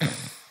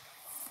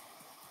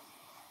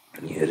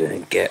 You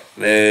didn't get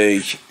me.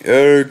 You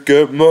didn't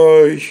get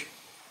me.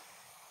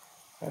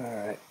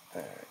 Alright.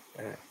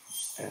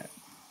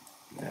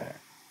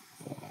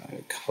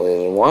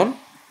 Completed one.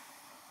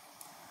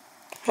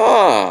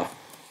 Huh.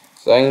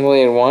 So I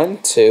completed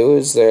 1, 2.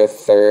 Is there a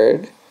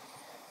third?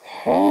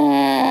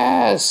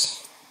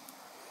 Yes.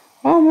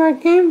 Oh, my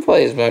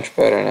gameplay is much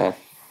better now.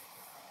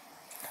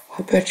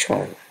 I bet you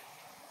one.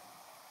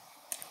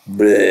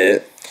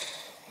 Bleh.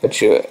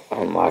 Bet you it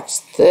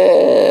unlocks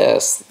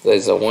this.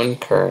 There's a wind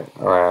current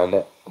around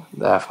it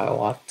that if I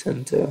walked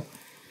into,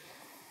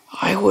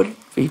 I would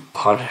be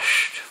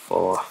punished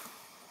for.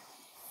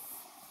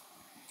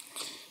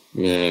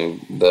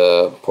 Meaning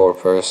the poor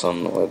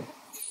person would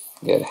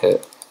get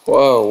hit.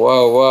 Whoa,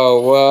 whoa,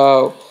 whoa,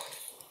 whoa.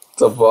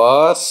 The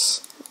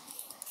boss?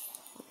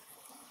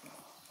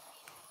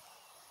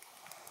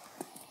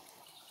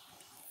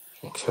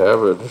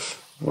 Cabbage.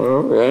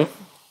 Okay.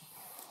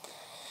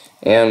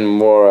 And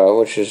Mora,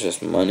 which is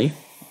just money.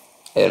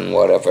 In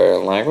whatever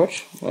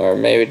language. Or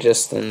maybe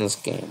just in this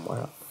game.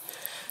 Well,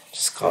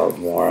 just called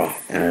Mora.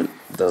 And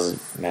it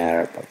doesn't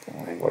matter about the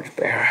language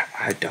bearer.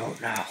 I don't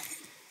know.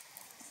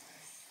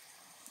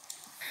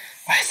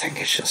 I think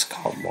it's just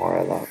called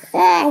Mora though.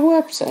 Ah,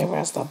 whoops, I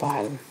pressed the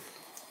button.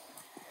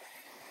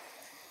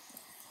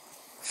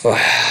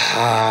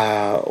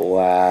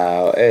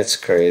 Wow, it's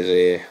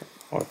crazy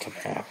what can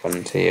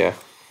happen to you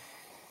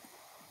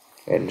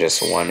in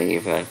just one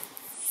evening.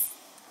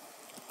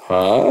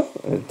 Huh?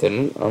 It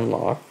didn't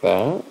unlock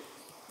that.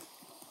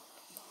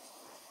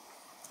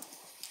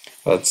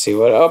 Let's see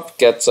what up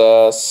gets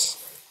us.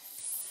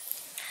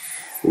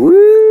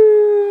 Woo!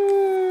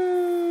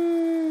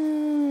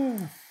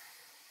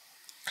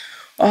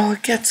 Oh,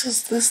 it gets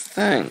us this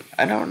thing.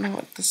 I don't know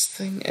what this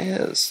thing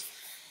is.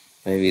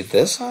 Maybe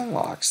this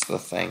unlocks the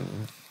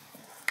thing.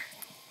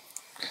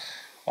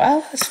 Well,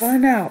 let's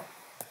find out.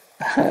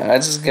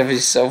 It's just gonna be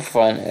so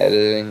fun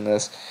editing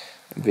this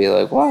and be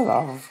like, what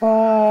the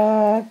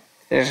fuck?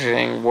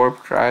 Issuing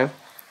warp drive.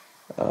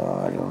 Oh,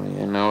 I don't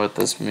even know what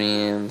this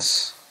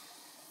means.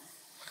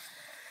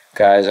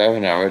 Guys,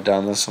 I've never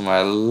done this in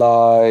my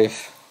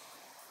life.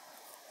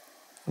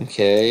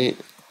 Okay,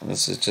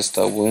 this is just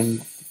a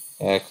wind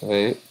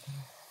activate.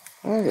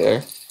 Oh,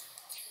 there.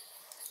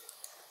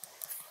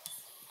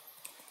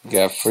 You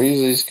gotta freeze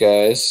these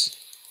guys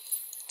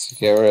to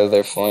get rid of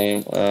their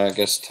flame, I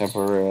guess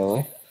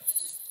temporarily.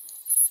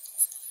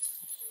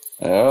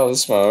 Oh,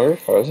 this mower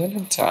frozen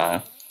in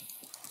time.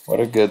 What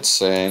a good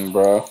saying,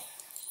 bro.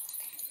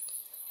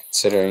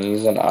 Considering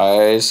he's an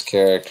ice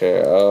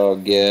character. Oh,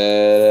 get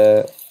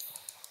it.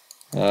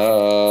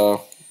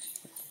 Uh-oh.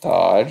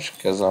 Dodge,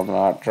 because I'm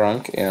not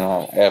drunk and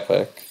I'm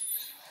epic.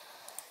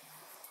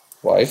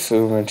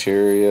 Waifu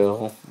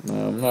material.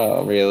 I'm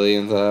not really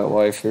into that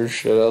waifu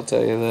shit, I'll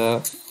tell you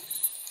that.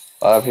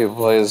 A lot of people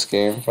play this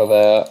game for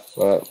that,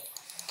 but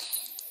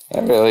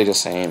that really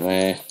just ain't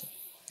me.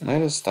 I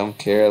just don't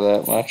care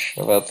that much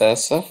about that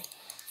stuff.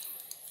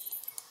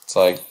 It's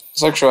like,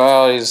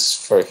 sexuality's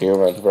for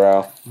humans,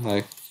 bro.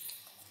 Like,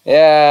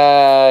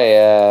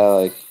 yeah,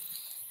 like,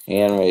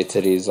 anime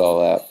titties, all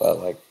that, but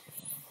like,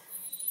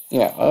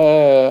 yeah,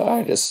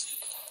 I just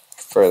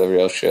prefer the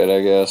real shit,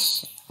 I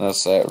guess.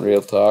 That's that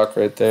real talk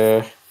right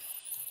there.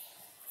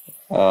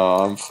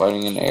 Oh, I'm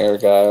fighting an air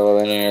guy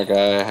with an air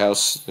guy. How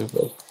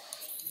stupid.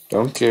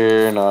 Don't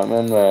care, not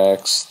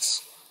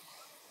min-maxed.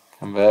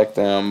 Come back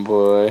down,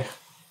 boy.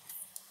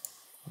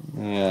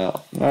 Yeah,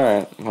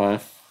 alright, fine.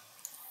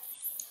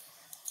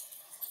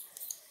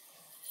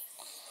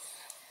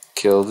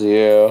 Killed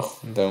you.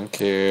 Don't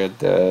care,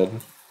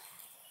 dead.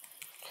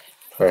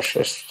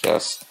 Precious,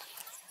 just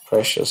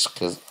precious,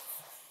 because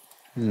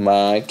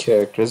my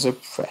characters are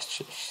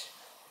precious.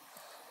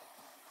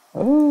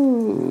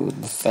 Ooh,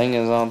 the thing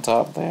is on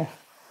top there.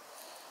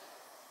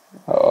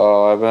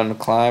 Oh, I've been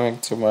climbing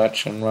too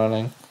much and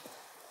running.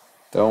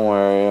 Don't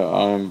worry,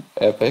 I'm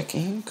epic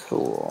and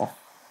cool.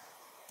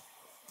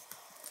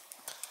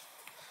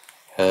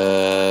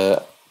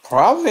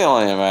 Probably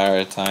only a matter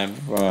of time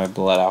before my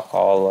blood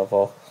alcohol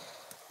level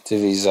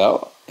divvies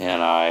out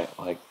and I,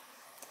 like,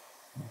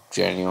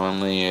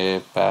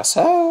 genuinely pass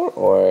out,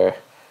 or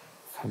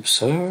I'm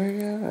sorry,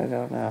 I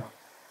don't know.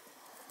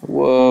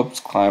 Whoops,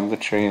 climbed the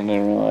tree and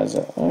didn't realize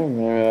it. Oh,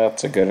 maybe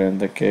that's a good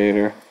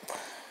indicator.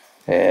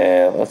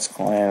 Yeah, let's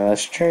climb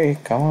this tree.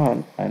 Come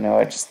on. I know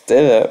I just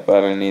did it,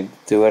 but I need to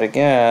do it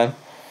again.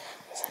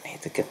 Because I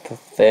need to get the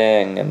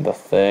thing, and the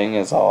thing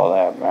is all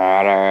that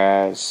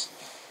matters.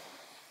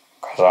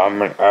 Because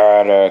I'm an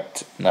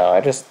addict. No,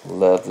 I just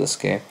love this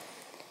game.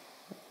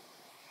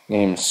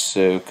 Game's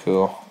so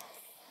cool.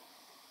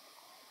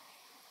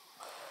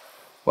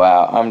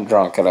 Wow, I'm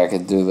drunk and I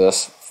could do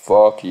this.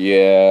 Fuck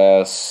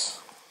yes.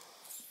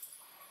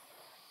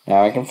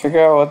 Now I can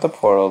figure out what the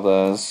portal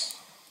does.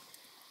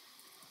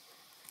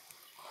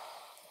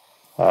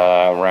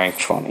 Rank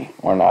 20.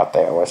 We're not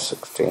there, we're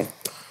 16.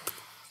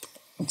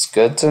 It's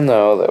good to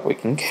know that we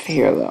can get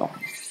here though.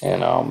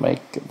 And I'll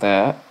make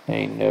that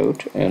a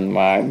note in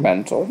my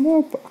mental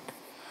notebook.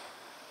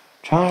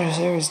 Challenger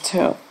Series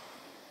 2.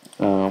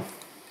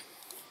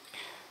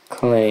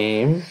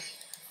 Claim.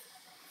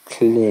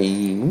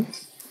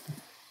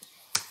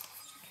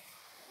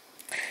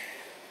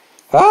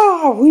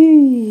 Ah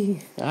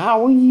wee! Ah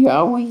wee!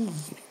 Ah wee!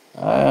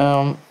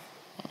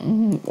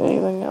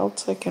 Anything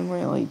else I can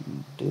really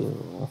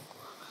do?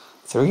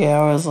 3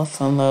 hours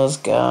left on those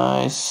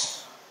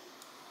guys.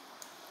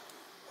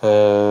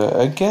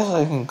 I guess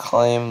I can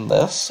claim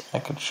this. I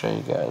could show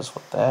you guys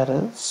what that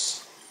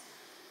is.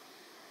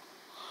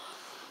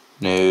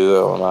 No,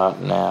 I will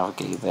not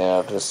navigate there.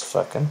 I'll just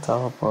fucking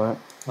teleport.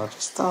 I'll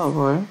just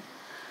teleport.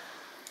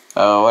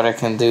 What I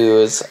can do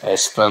is I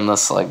spend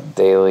this like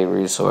daily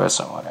resource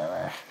or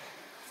whatever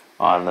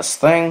on this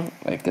thing.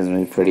 That gives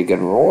me pretty good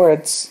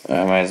rewards.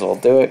 I might as well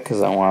do it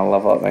because I want to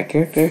level up my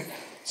character.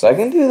 So I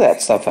can do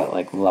that stuff at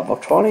like level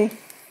 20.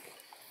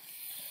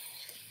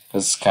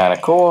 It's kind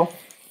of cool.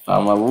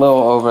 I'm a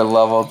little over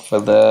leveled for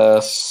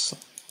this,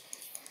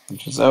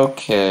 which is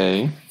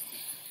okay.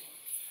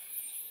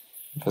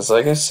 Because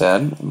like I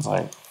said, it's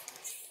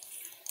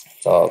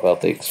all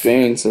about the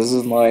experiences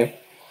in life.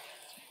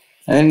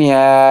 And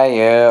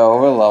yeah,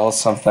 over level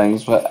some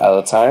things, but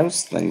other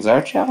times things are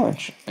a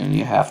challenge and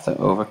you have to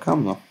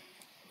overcome them.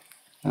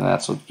 And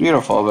that's what's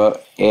beautiful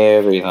about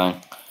everything.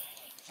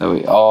 So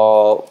we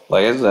all,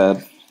 like I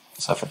said,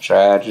 suffer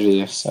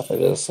tragedy, suffer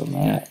this and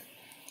that.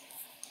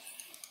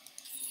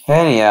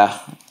 And yeah,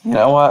 you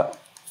know what?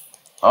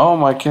 Oh,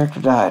 my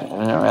character died. I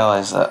didn't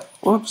realize that.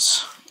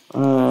 Whoops.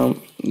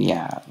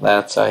 Yeah,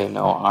 that's how you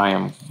know I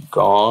am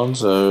gone,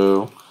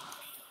 so...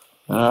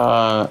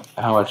 how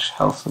much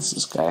health does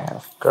this guy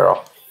have?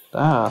 Girl.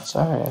 Ah,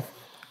 sorry.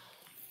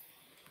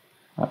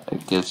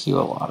 It gives you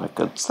a lot of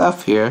good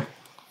stuff here.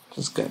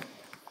 Just good.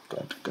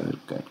 Good.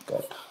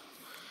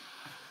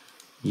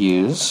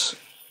 Use.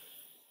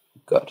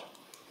 Good.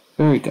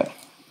 Very good.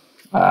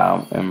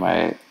 And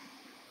my,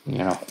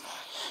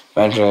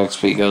 Venture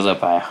XP goes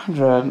up by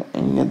 100,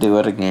 and you can do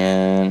it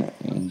again,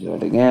 and do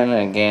it again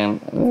and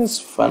again. It's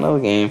fun of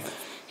the game.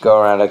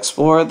 Go around,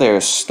 explore.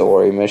 There's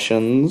story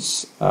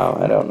missions.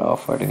 I don't know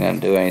if we're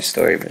going to do any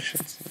story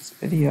missions in this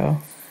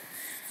video.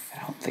 I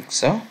don't think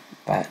so,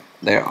 but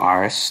there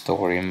are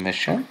story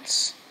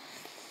missions,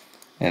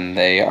 and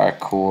they are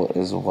cool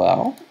as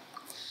well.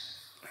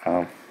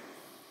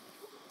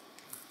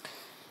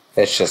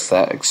 It's just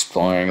that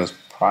exploring is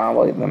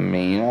probably the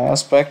main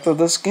aspect of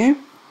this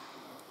game.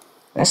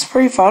 It's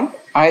pretty fun.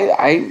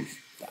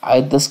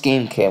 This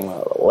game came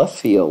out of left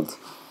field.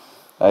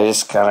 I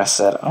just kind of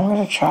said, I'm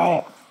gonna try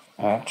it.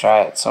 I'm gonna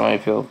try it. So many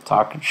people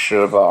talking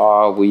shit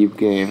about, weeb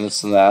game,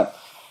 this and that.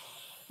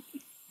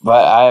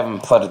 But I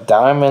haven't put a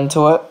dime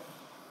into it.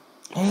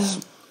 It's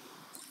a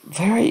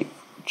very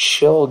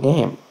chill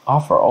game,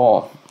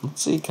 overall.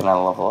 Let's see, can I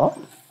level up?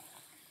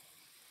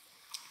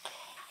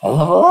 I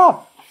level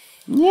up.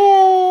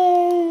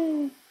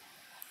 Yay!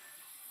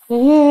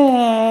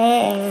 Yay!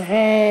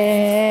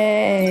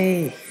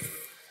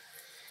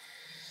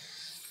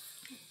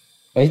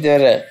 We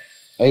did it.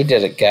 We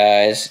did it,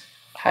 guys.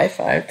 High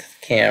five to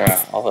the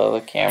camera, although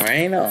the camera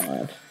ain't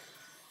on.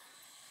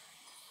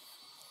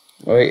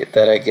 Wait,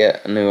 did I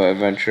get a new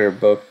adventure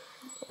book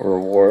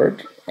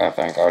reward? I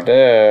think I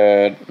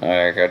did.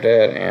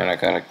 And I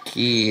got a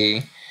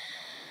key.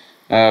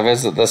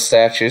 Visit the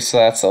statue, so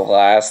that's the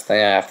last thing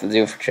I have to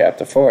do for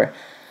chapter 4.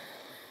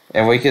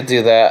 And we could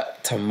do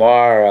that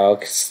tomorrow,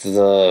 because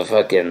the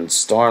fucking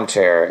Storm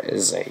Terror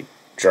is a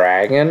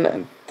dragon,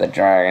 and the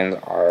dragons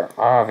are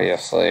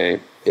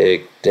obviously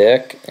big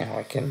dick, and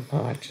we can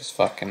just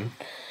fucking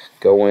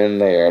go in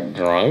there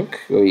drunk.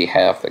 We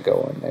have to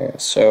go in there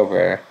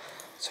sober,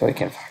 so we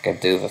can fucking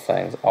do the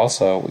things.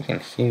 Also, we can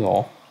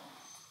heal,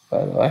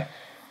 by the way.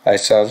 I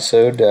sound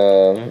so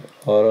dumb.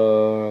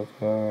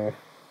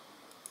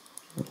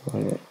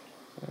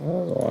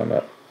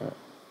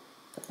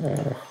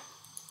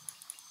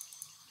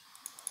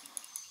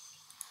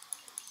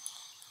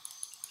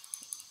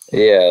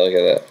 Yeah, look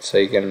at that. So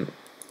you can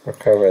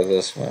recover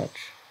this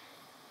much.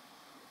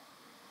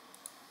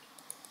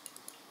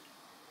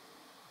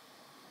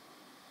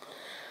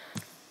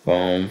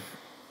 Boom.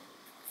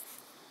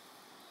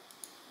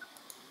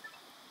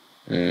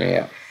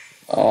 Yeah.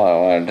 All I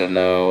wanted to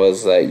know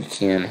was that you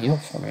can heal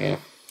from here.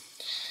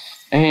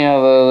 Any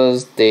of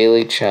those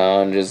daily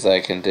challenges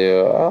I can do?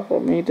 Oh,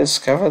 let me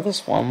discover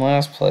this one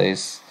last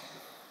place.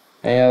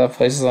 Any other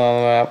places on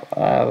the map?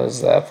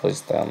 There's that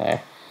place down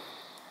there.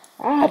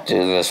 I'll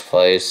do this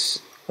place.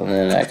 And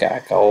then I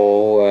gotta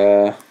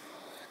go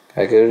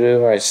do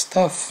my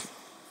stuff.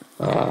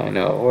 I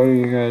know. What are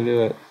you gonna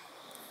do it?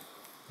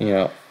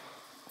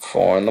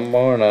 4 in the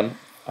morning.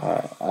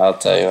 I'll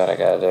tell you what I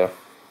gotta do.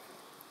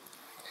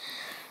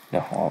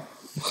 No.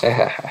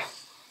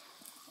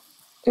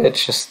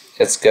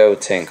 It's go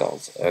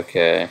tinkles.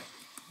 Okay.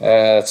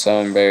 That's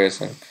so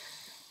embarrassing.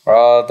 We're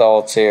all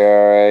adults here,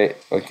 alright?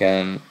 We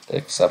can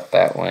accept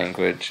that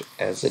language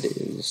as it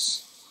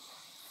is.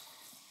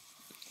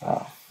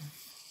 Oh.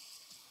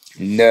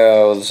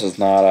 No, this is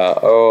not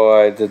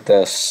I did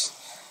this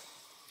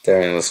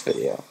during this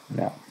video.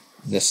 No.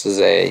 This is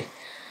a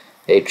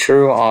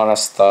true,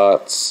 honest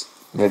thoughts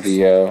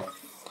video.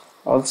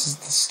 Oh, this is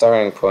the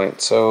starting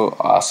point. So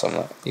awesome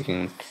that you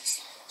can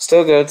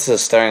still go to the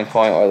starting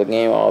point where the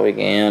game all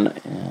began,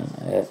 and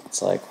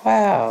it's like,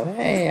 wow,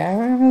 hey, I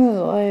remember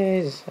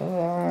this place. I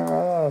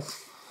remember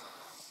this.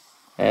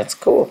 And it's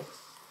cool.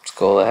 It's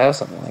cool to have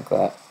something like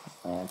that.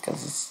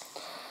 Because it's,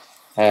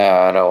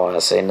 I don't want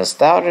to say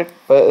nostalgic,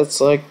 but it's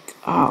like,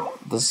 oh,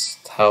 this is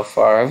how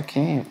far I've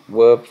came.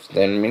 Whoops,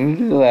 didn't mean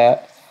to do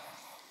that.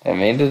 Didn't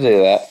mean to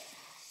do that.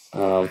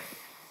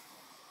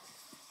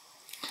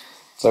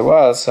 It's like,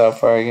 wow, that's how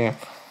far I came.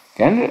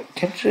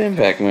 Genshin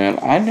Impact, man.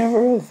 I never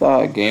really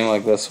thought a game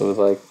like this was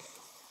like,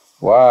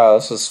 wow,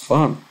 this is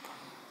fun.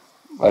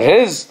 But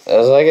it is,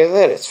 as like I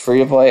said, it's free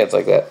to play. It's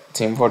like that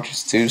Team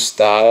Fortress 2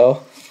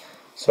 style.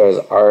 As far as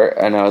art,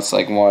 I know it's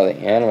like more the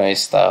anime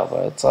style,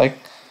 but it's like,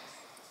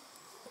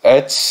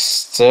 it's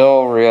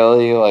still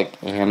really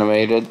like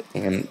animated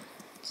and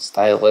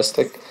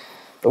stylistic.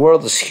 The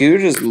world is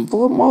huge. There's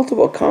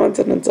multiple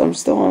continents. I'm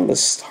still on the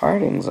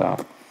starting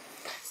zone.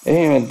 They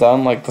ain't even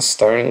done like the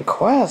starting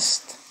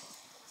quest.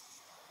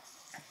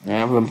 And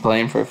I've been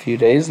playing for a few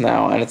days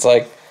now, and it's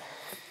like,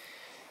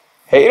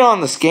 hate on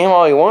this game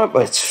all you want,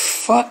 but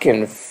it's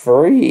fucking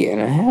free,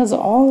 and it has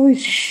all this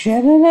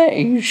shit in it. Are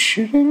you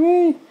shitting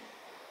me?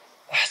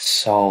 That's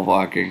so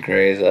fucking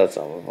crazy. That's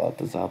all about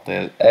this out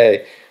there.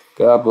 Hey,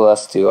 God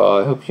bless you all.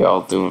 I hope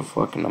y'all doing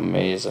fucking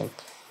amazing.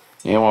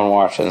 Anyone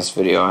watching this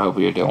video, I hope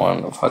you're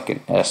doing a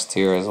fucking S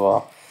tier as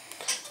well.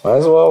 Might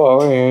as well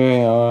over here, you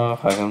know,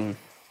 if I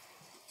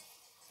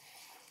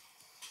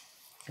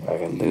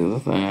can do the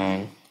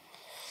thing.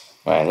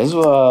 Might as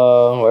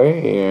well. We're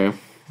here.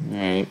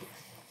 Alright.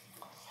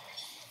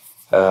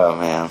 Oh,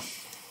 man.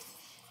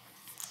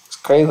 It's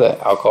crazy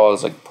that alcohol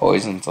is like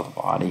poison to the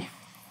body.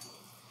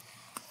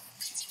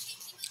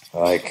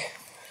 Like,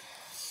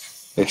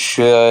 it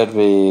should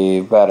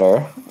be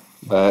better,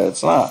 but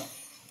it's not.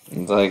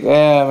 It's like,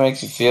 yeah, it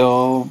makes you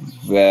feel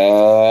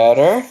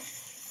better.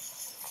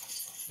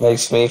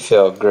 Makes me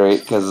feel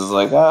great because it's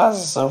like, oh,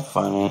 this is so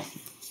funny.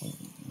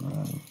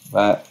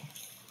 But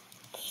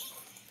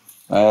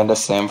I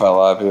understand for a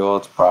lot of people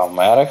it's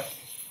problematic.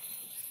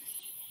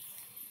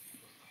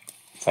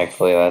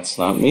 Thankfully, that's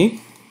not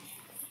me.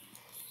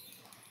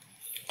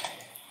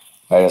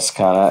 I just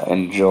kind of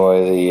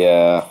enjoy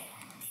the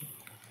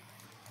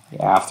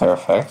after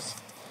effects,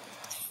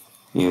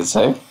 you could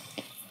say.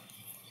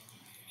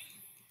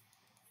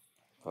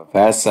 But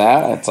past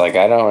that, it's like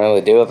I don't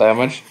really do it that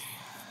much.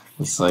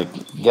 It's like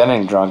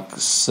getting drunk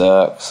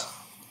sucks.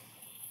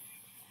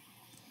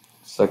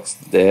 Sucks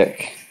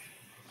dick.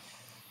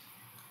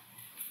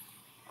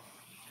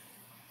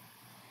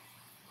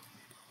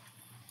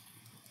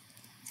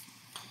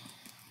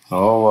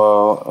 Oh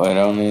well, I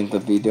don't need to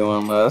be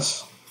doing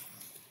this.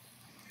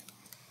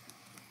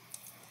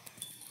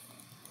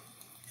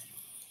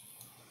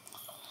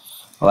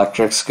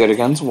 Electric's good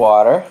against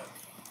water.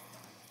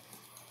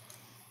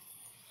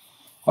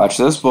 Watch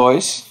this,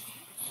 boys.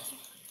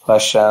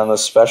 Flash down the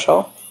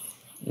special.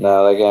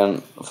 Now they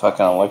get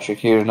fucking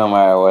electrocuted no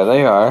matter where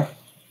they are.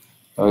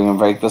 We can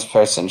break this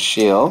person's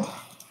shield.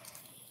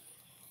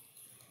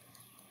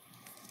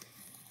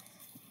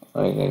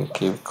 We can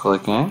keep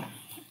clicking.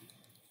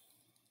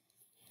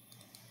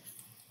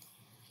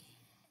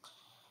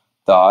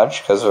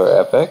 Dodge, because we're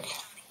epic.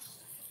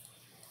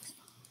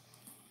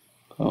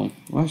 Boom.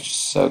 We're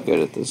just so good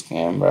at this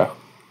game, bro.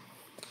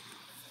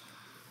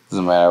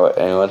 Doesn't matter what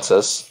anyone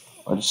says.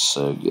 We're just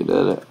so good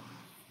at it.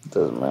 It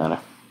doesn't matter.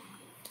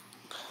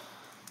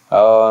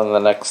 Oh, and the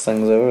next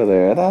thing's over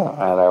there. It doesn't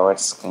matter. We're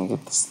just gonna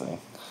get this thing.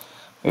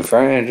 We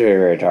first enter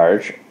a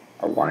recharge.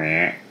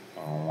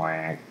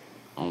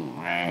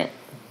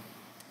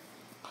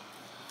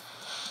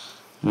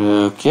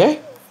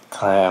 Okay.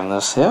 Climb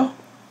this hill.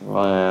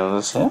 Climb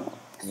this hill.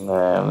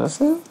 Climb this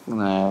hill.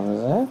 Climb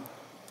this hill.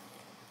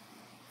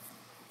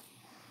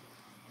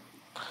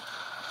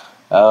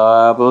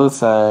 Blue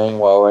thing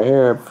while we're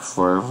here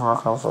before we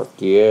fucking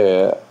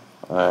forget.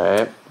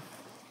 Alright.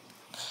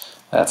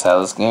 That's how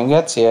this game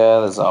gets you.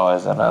 There's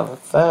always another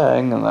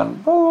thing, and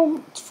then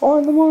boom, it's 4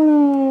 in the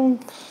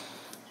morning.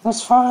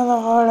 It's 4 in the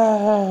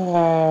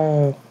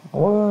morning.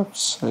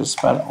 Whoops. We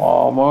spent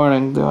all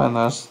morning doing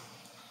this.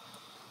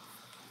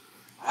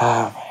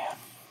 Oh, man.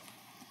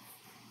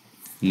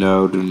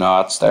 No, do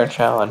not start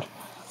challenge.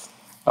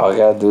 All we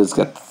gotta do is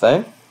get the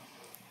thing.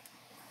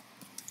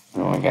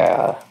 And we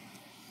gotta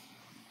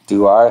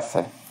do our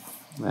thing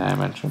that I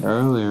mentioned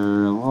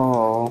earlier.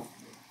 Lol.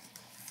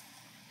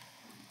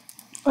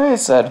 Like I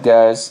said,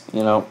 guys,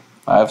 you know,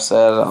 I've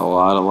said a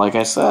lot of like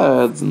I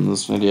said in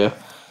this video.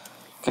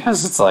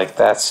 Because it's like,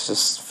 that's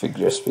just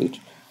figure of speech.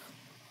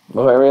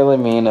 What I really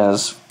mean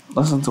is,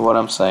 listen to what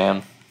I'm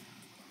saying.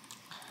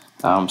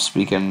 I'm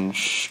speaking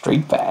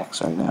straight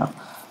facts right now.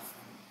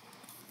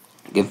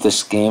 Give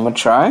this game a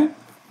try.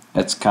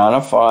 It's kind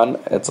of fun.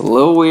 It's a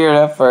little weird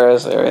at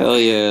first. It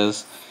really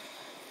is.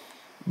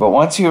 But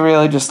once you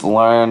really just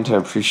learn to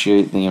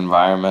appreciate the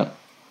environment,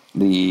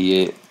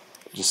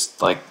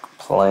 just like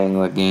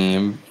playing the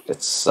game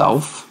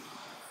itself,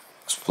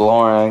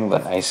 exploring the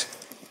nice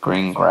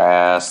green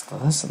grass,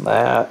 this and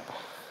that,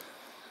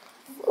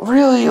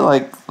 really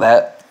like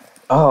that.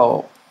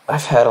 Oh,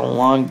 I've had a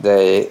long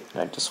day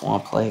and I just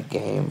want to play a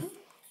game,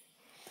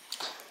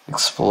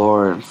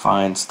 explore and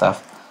find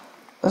stuff.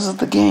 This is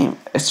the game.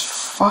 It's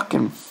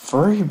fucking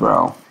free,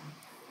 bro.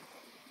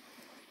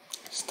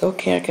 Still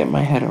can't get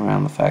my head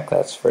around the fact that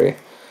it's free.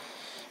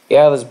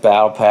 Yeah, there's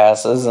battle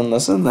passes and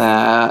this and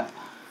that.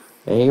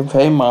 And you can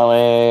pay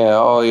money.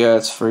 Oh, yeah,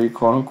 it's free,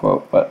 quote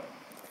unquote. But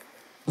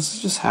this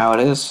is just how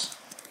it is.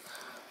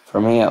 For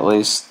me, at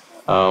least.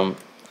 I'm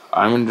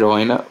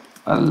enjoying it.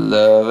 I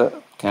love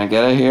it. Can I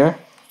get it here?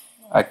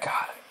 I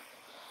got it.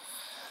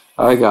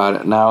 I got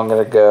it. Now I'm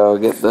going to go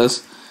get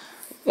this.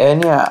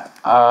 And yeah,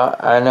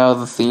 I know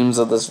the themes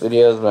of this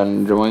video has been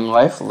enjoying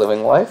life,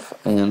 living life,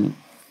 and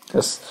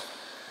just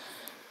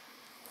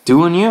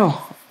doing you.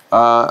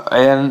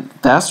 And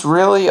that's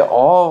really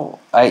all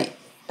I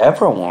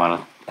ever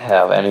want to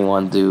have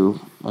anyone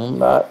do. I'm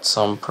not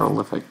some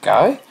prolific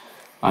guy.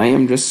 I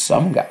am just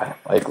some guy,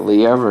 like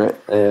Lee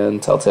Everett in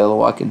Telltale The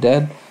Walking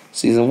Dead,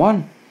 Season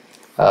 1.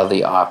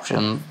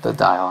 The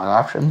dialogue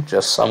option,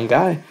 just some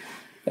guy.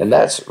 And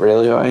that's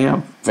really who I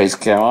am. Face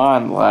cam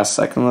on, last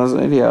second of this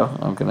video.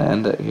 I'm going to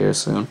end it here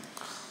soon.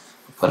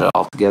 Put it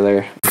all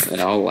together, and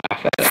I'll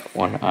laugh at it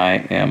when I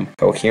am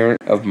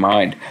coherent of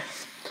mind.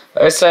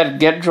 Like I said,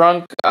 get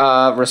drunk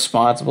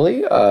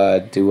responsibly.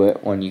 Do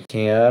it when you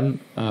can.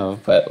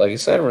 But like I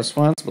said,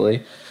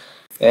 responsibly.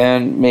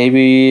 And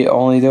maybe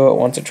only do it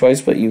once or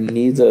twice, but you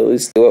need to at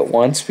least do it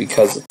once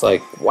because it's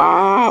like,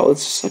 wow,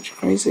 it's such a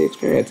crazy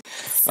experience.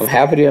 I'm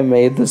happy to have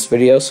made this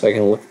video so I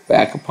can look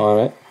back upon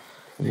it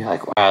and be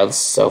like, wow, this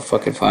is so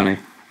fucking funny.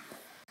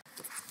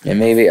 And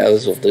maybe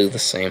others will do the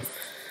same.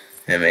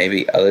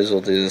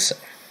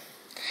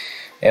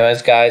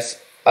 Anyways, guys,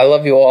 I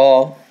love you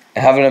all.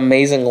 Have an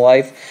amazing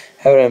life.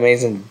 Have an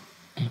amazing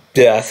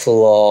death,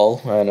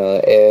 lol. I know,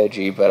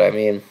 edgy, but I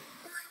mean,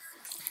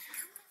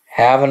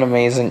 have an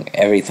amazing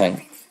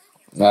everything.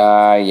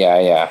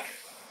 Yeah.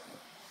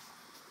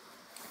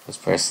 This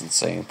person's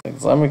saying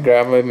things. Let me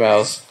grab my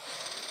mouse.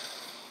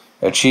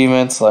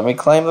 Achievements, let me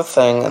claim the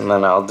thing, and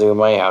then I'll do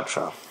my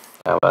outro.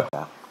 How about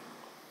that?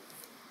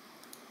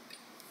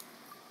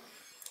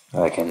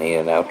 I can need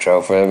an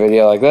outro for a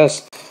video like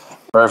this.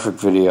 Perfect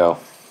video.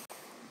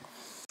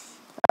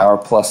 Hour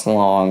plus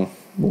long.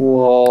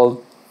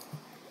 Well,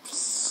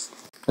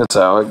 that's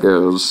how it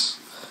goes.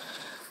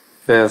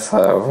 That's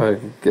how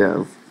it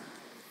goes.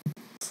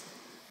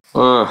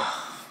 Ugh,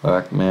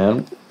 fuck,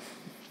 man.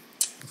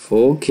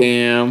 Full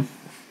cam.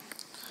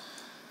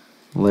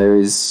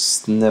 Larry's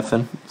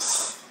sniffing.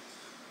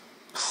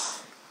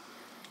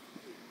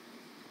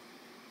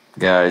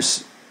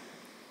 Guys.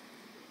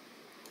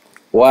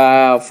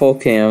 Wow, full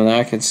cam. Now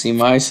I can see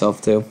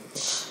myself too.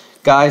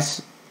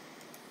 Guys,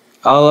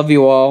 I love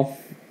you all.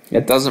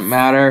 It doesn't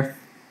matter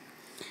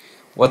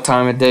what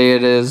time of day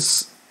it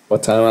is,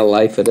 what time of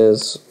life it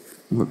is,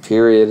 what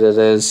period it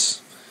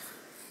is.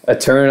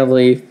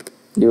 Eternally,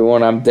 even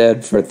when I'm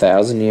dead for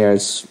 1,000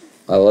 years.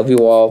 I love you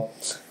all.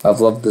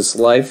 I've loved this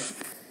life.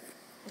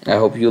 I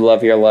hope you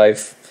love your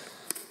life.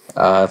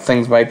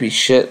 Things might be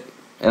shit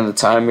in the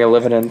time you're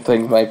living in.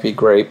 Things might be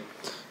great.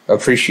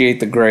 Appreciate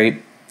the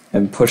great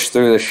and push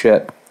through the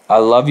shit. I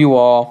love you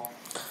all.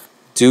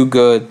 Do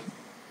good.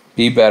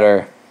 Be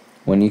better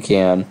when you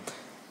can.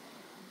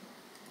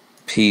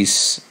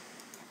 Peace.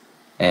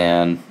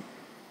 And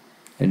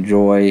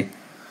enjoy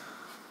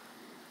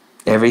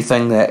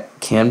everything that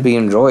can be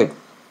enjoyed.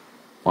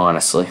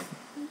 Honestly.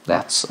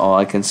 That's all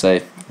I can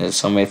say. There's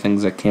so many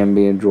things that can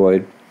be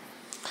enjoyed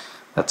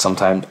that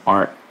sometimes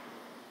aren't.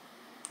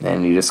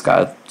 And you just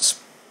gotta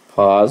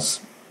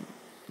pause,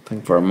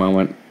 think for a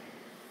moment,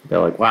 be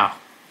like, wow,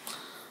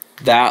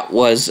 that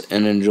was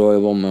an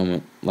enjoyable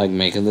moment, like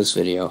making this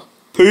video.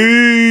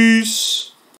 Peace!